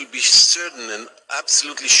only if we'll be certain and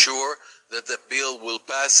absolutely sure that the bill will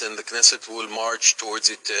pass and the Knesset will march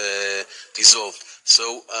towards it dissolved.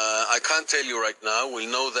 So I can't tell you right now.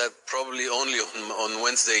 We'll know that probably only on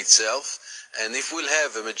Wednesday itself. And if we'll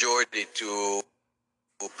have a majority to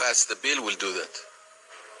pass the bill, we'll do that.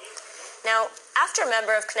 Now, after a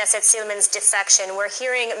member of Knesset Silman's defection, we're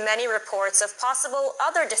hearing many reports of possible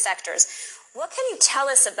other defectors. What can you tell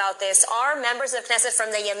us about this? Are members of Knesset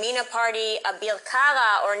from the Yamina party, Abil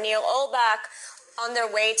Kara or Nir Orbach, on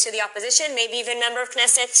their way to the opposition, maybe even member of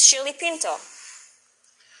Knesset Shirley Pinto?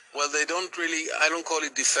 Well, they don't really, I don't call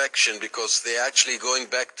it defection because they're actually going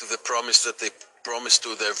back to the promise that they promised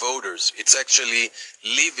to their voters. It's actually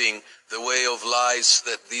leaving the way of lies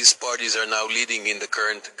that these parties are now leading in the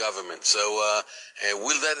current government. So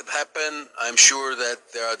will that happen? I'm sure that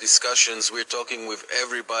there are discussions. We're talking with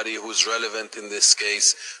everybody who's relevant in this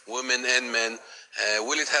case, women and men.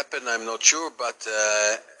 Will it happen? I'm not sure, but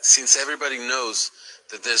since everybody knows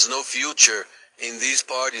that there's no future in these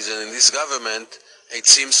parties and in this government, it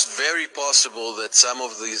seems very possible that some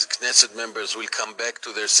of these Knesset members will come back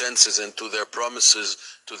to their senses and to their promises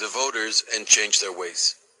to the voters and change their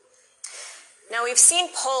ways. Now, we've seen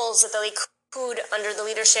polls that the Likud under the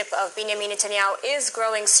leadership of Benjamin Netanyahu is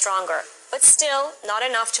growing stronger, but still not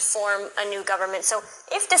enough to form a new government. So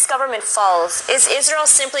if this government falls, is Israel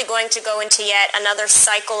simply going to go into yet another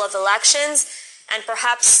cycle of elections and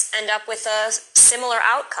perhaps end up with a similar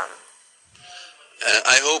outcome?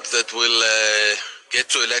 I hope that we'll get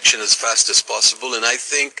to election as fast as possible, and I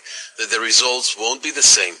think that the results won't be the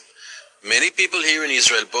same. Many people here in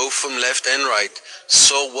Israel, both from left and right,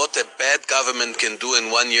 saw what a bad government can do in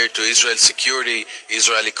 1 year to Israel's security,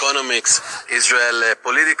 Israel economics, Israel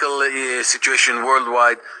political situation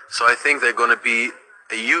worldwide. So I think there's going to be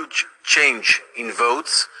a huge change in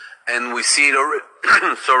votes, and we see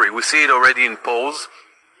it we see it already in polls,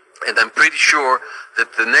 and I'm pretty sure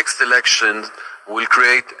that the next election will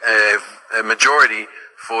create a majority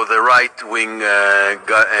for the right-wing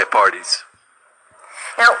parties.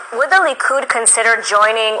 Now, would the Likud consider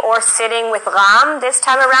joining or sitting with Ram this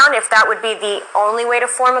time around if that would be the only way to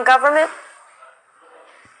form a government?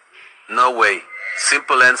 No way.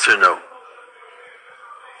 Simple answer, no.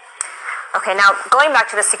 Okay, now going back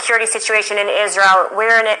to the security situation in Israel,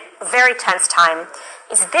 we're in a very tense time.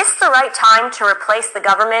 Is this the right time to replace the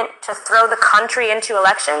government, to throw the country into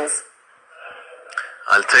elections?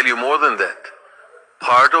 I'll tell you more than that.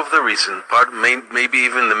 part of the reason, maybe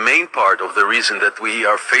even the main part of the reason that we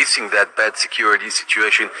are facing that bad security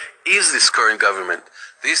situation is this current government.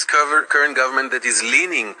 This current government that is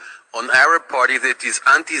leaning on Arab party that is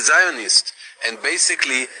anti-Zionist and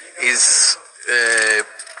basically is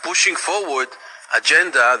pushing forward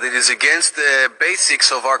agenda that is against the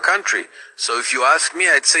basics of our country. So if you ask me,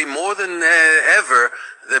 I'd say more than ever,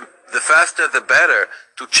 the faster the better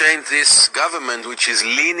to change this government, which is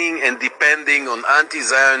leaning and depending on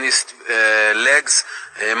anti-Zionist legs.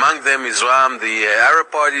 Among them is Ram, the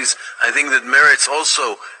Arab parties. I think that Meretz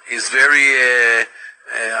also is very,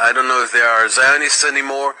 I don't know if they are Zionists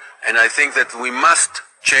anymore, and I think that we must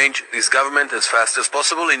change this government as fast as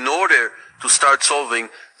possible in order to start solving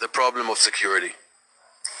the problem of security.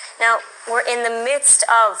 Now, we're in the midst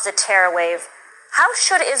of the terror wave. How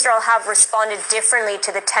should Israel have responded differently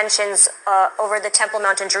to the tensions over the Temple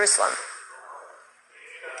Mount in Jerusalem?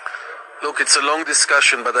 Look, it's a long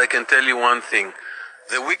discussion, but I can tell you one thing.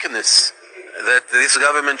 The weakness that this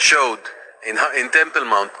government showed in Temple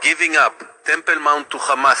Mount, giving up Temple Mount to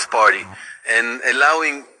Hamas party and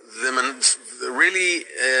allowing them really,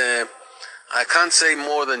 I can't say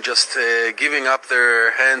more than just giving up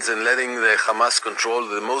their hands and letting the Hamas control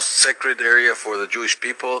the most sacred area for the Jewish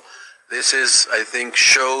people. This is, I think,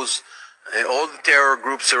 shows all the terror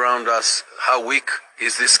groups around us how weak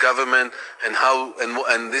is this government and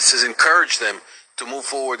this has encouraged them to move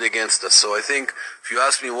forward against us. So I think if you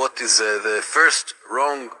ask me what is the first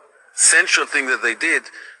wrong, essential thing that they did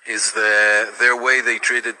is their way they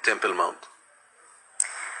treated Temple Mount.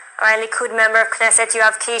 All right, Likud member of Knesset,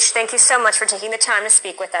 Yoav Kish, thank you so much for taking the time to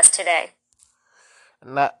speak with us today.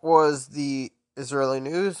 And that was the Israeli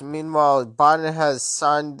news. Meanwhile, Biden has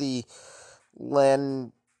signed the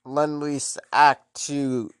Lend-Lease Act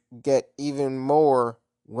to get even more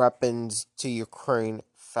weapons to Ukraine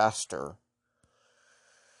faster.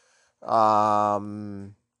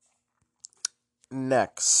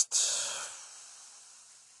 Next.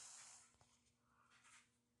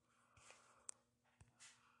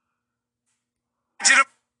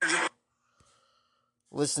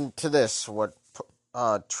 Listen to this, what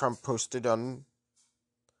Trump posted on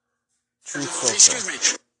Truth Social. Excuse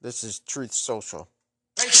me. This is Truth Social.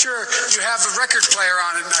 Make sure you have the record player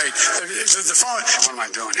on at night. The phone. What am I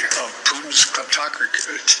doing here? Oh, Putin's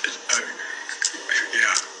kleptocracy.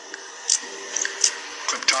 Yeah.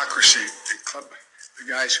 Kleptocracy. The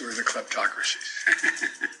guys who are the kleptocracies.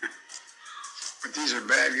 But these are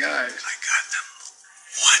bad guys. I got them.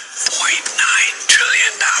 $1.9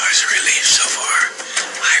 trillion relief so far.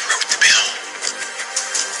 I wrote the bill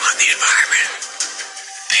on the environment.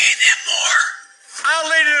 Pay them more. I'll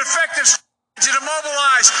lead an effective to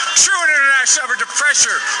demobilize true international effort to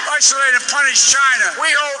pressure, isolate, and punish China.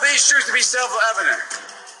 We hold these truths to be self-evident.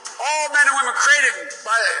 All men and women created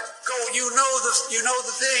by you know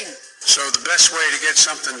the thing. So the best way to get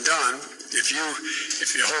something done, if you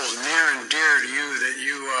hold near and dear to you that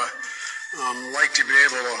you like to be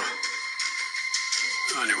able to.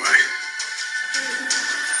 Anyway.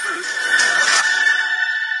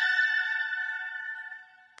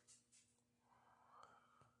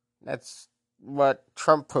 That's what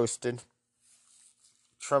Trump posted.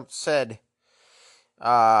 Trump said,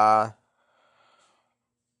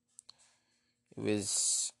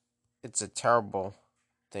 it's a terrible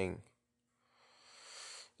thing.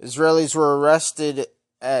 Israelis were arrested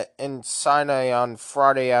in Sinai on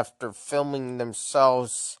Friday after filming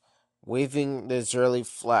themselves waving the Israeli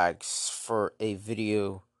flags for a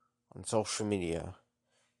video on social media.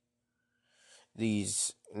 The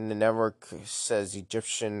network says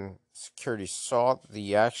Egyptian security saw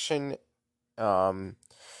the action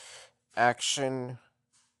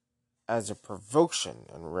as a provocation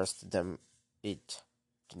and arrested them. It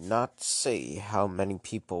did not say how many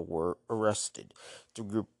people were arrested. The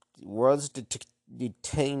group was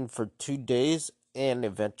detained for 2 days and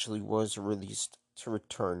eventually was released to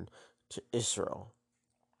return to Israel.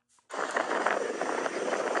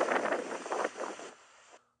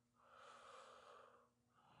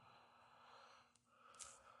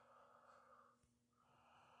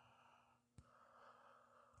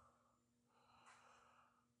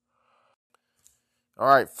 All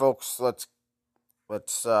right, folks, let's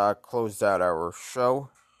close out our show.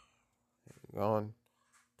 Hang on.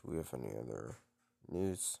 Do we have any other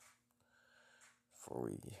news before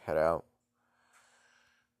we head out?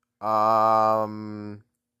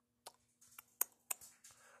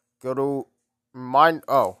 Go to mine.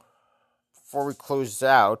 Oh, before we close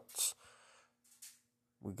out,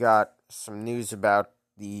 we got some news about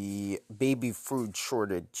the baby food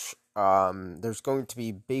shortage. There's going to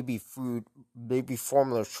be baby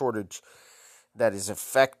formula shortage that is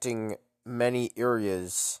affecting many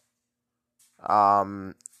areas.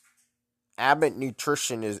 Abbott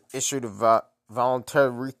Nutrition is issued a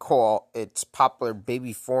voluntary recall. Its popular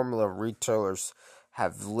baby formula retailers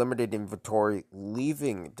have limited inventory,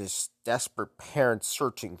 leaving this desperate parents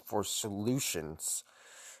searching for solutions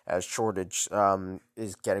as shortage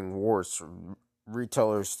is getting worse.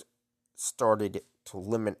 Retailers started to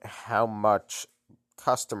limit how much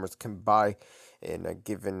customers can buy in a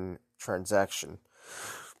given transaction.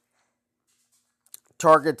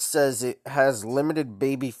 Target says it has limited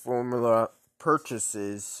baby formula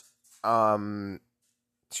purchases to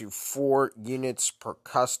 4 units per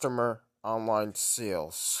customer online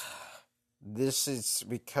sales. This is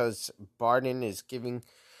because Biden is giving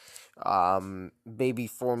baby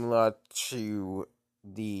formula to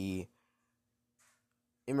the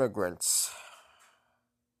immigrants.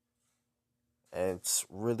 And it's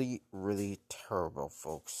really, really terrible,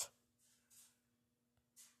 folks.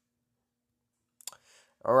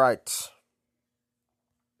 Alright.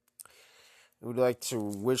 We would like to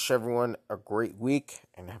wish everyone a great week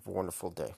and have a wonderful day.